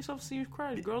you gonna be self-esteem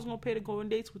crushed? Girls gonna pay to go on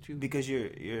dates with you because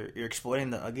you're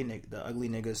exploiting the ugly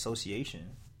nigga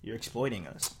association. You're exploiting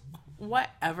us.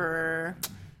 Whatever.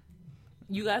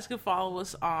 You guys can follow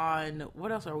us on,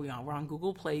 what else are we on? We're on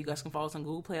Google Play. You guys can follow us on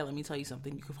Google Play. Let me tell you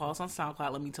something. You can follow us on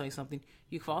SoundCloud. Let me tell you something.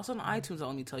 You can follow us on iTunes.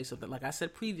 Let me tell you something. Like I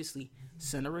said previously,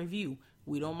 send a review.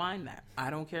 We don't mind that. I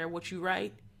don't care what you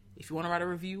write. If you want to write a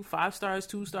review, 5 stars,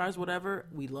 2 stars, whatever,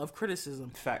 we love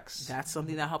criticism. Facts. That's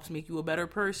something that helps make you a better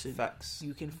person. Facts.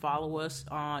 You can follow us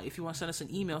on, if you want to send us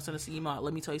an email at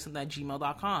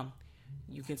letmetellyousomething@gmail.com.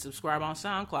 You can subscribe on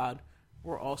SoundCloud.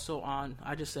 We're also on,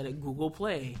 I just said it, Google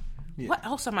Play. Yeah. What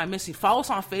else am I missing? Follow us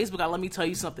on Facebook at Let Me Tell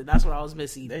You Something. That's what I was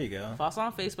missing. There you go. Follow us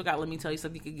on Facebook at Let Me Tell You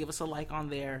Something. You can give us a like on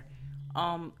there.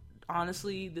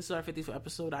 Honestly, this is our 50th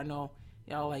episode. I know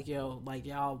y'all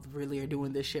y'all really are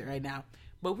doing this shit right now.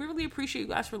 But we really appreciate you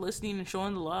guys for listening and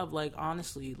showing the love. Like,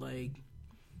 honestly, like,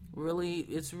 really,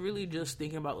 it's really just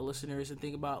thinking about the listeners and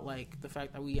thinking about, like, the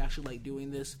fact that we actually like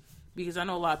doing this. Because I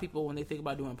know a lot of people, when they think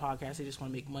about doing podcasts, they just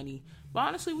want to make money. But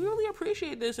honestly, we really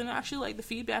appreciate this. And actually, like, the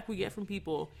feedback we get from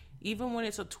people, even when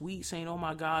it's a tweet saying, "Oh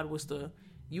my God,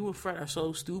 you and Fred are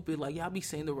so stupid. Like, y'all be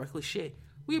saying the reckless shit."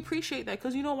 We appreciate that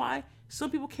because you know why?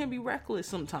 Some people can be reckless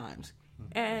sometimes.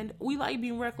 And we like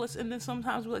being reckless, and then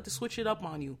sometimes we like to switch it up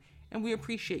on you. And we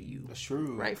appreciate you. That's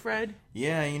true. Right, Fred?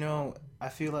 Yeah, I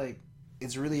feel like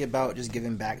it's really about just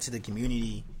giving back to the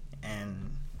community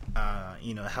and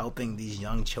helping these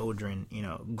young children,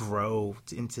 grow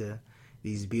into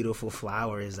these beautiful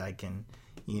flowers that can,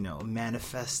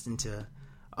 manifest into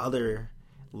other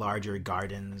larger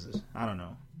gardens. I don't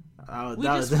know. That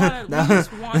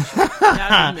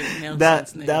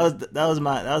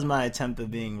was my attempt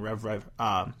of being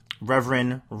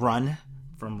Reverend Run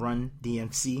from Run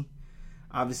DMC.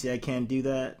 Obviously, I can't do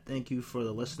that. Thank you for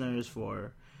the listeners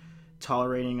for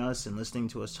tolerating us and listening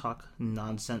to us talk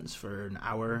nonsense for an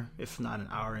hour, if not an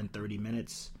hour and 30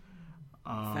 minutes.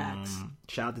 Facts.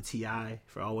 Shout out to T.I.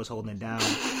 for always holding it down.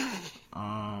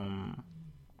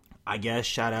 I guess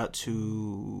shout out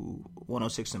to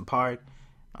 106 in Park.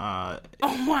 Oh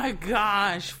my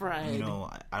gosh, Fred.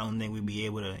 I don't think we'd be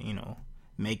able to,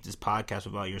 make this podcast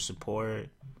without your support.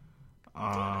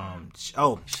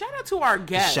 Shout out to our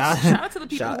guests. Shout out to the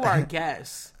people who are our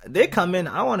guests. They come in.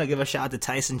 I want to give a shout out to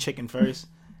Tyson Chicken first,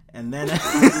 and then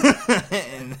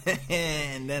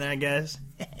and then I guess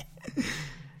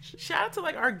shout out to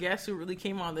like our guests who really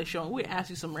came on the show and we'd ask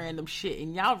you some random shit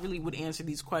and y'all really would answer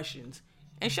these questions.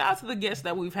 And shout out to the guests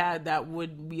that we've had that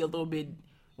would be a little bit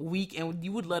weak and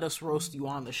you would let us roast you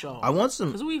on the show. I want some,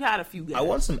 because we've had a few guests. I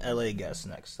want some LA guests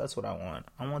next. That's what I want.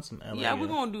 I want some LA. Yeah, we're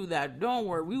gonna do that. Don't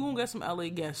worry, we're gonna get some LA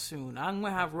guests soon. I'm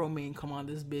gonna have Romaine come on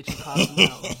this bitch and call them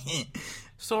out.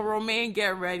 So Romaine,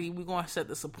 get ready. We're gonna set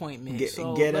this appointment. Get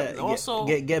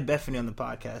Bethany on the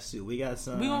podcast too. We got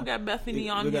some. We gonna get Bethany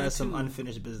on. We got here some too.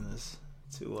 Unfinished business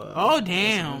to. Oh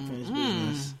damn!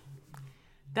 Business.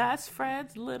 That's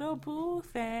Fred's little boo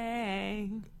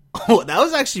thing. Oh, that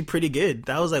was actually pretty good.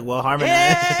 That was like well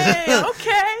harmonized. Hey,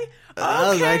 okay.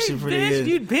 That was actually pretty good.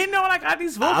 You'd been on like all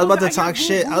these vocals. I was about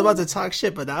to talk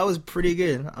shit. But that was pretty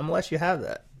good. I'm gonna let you have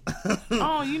that.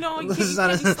 Oh, you can't be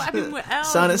slapping with L.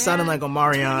 Sounded like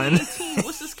Omarion.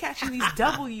 What's this catching these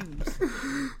W's?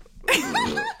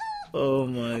 Oh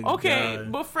my god. Okay,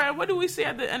 but Fred, what do we say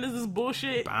at the end of this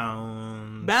bullshit?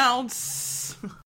 Bounce. Bounce.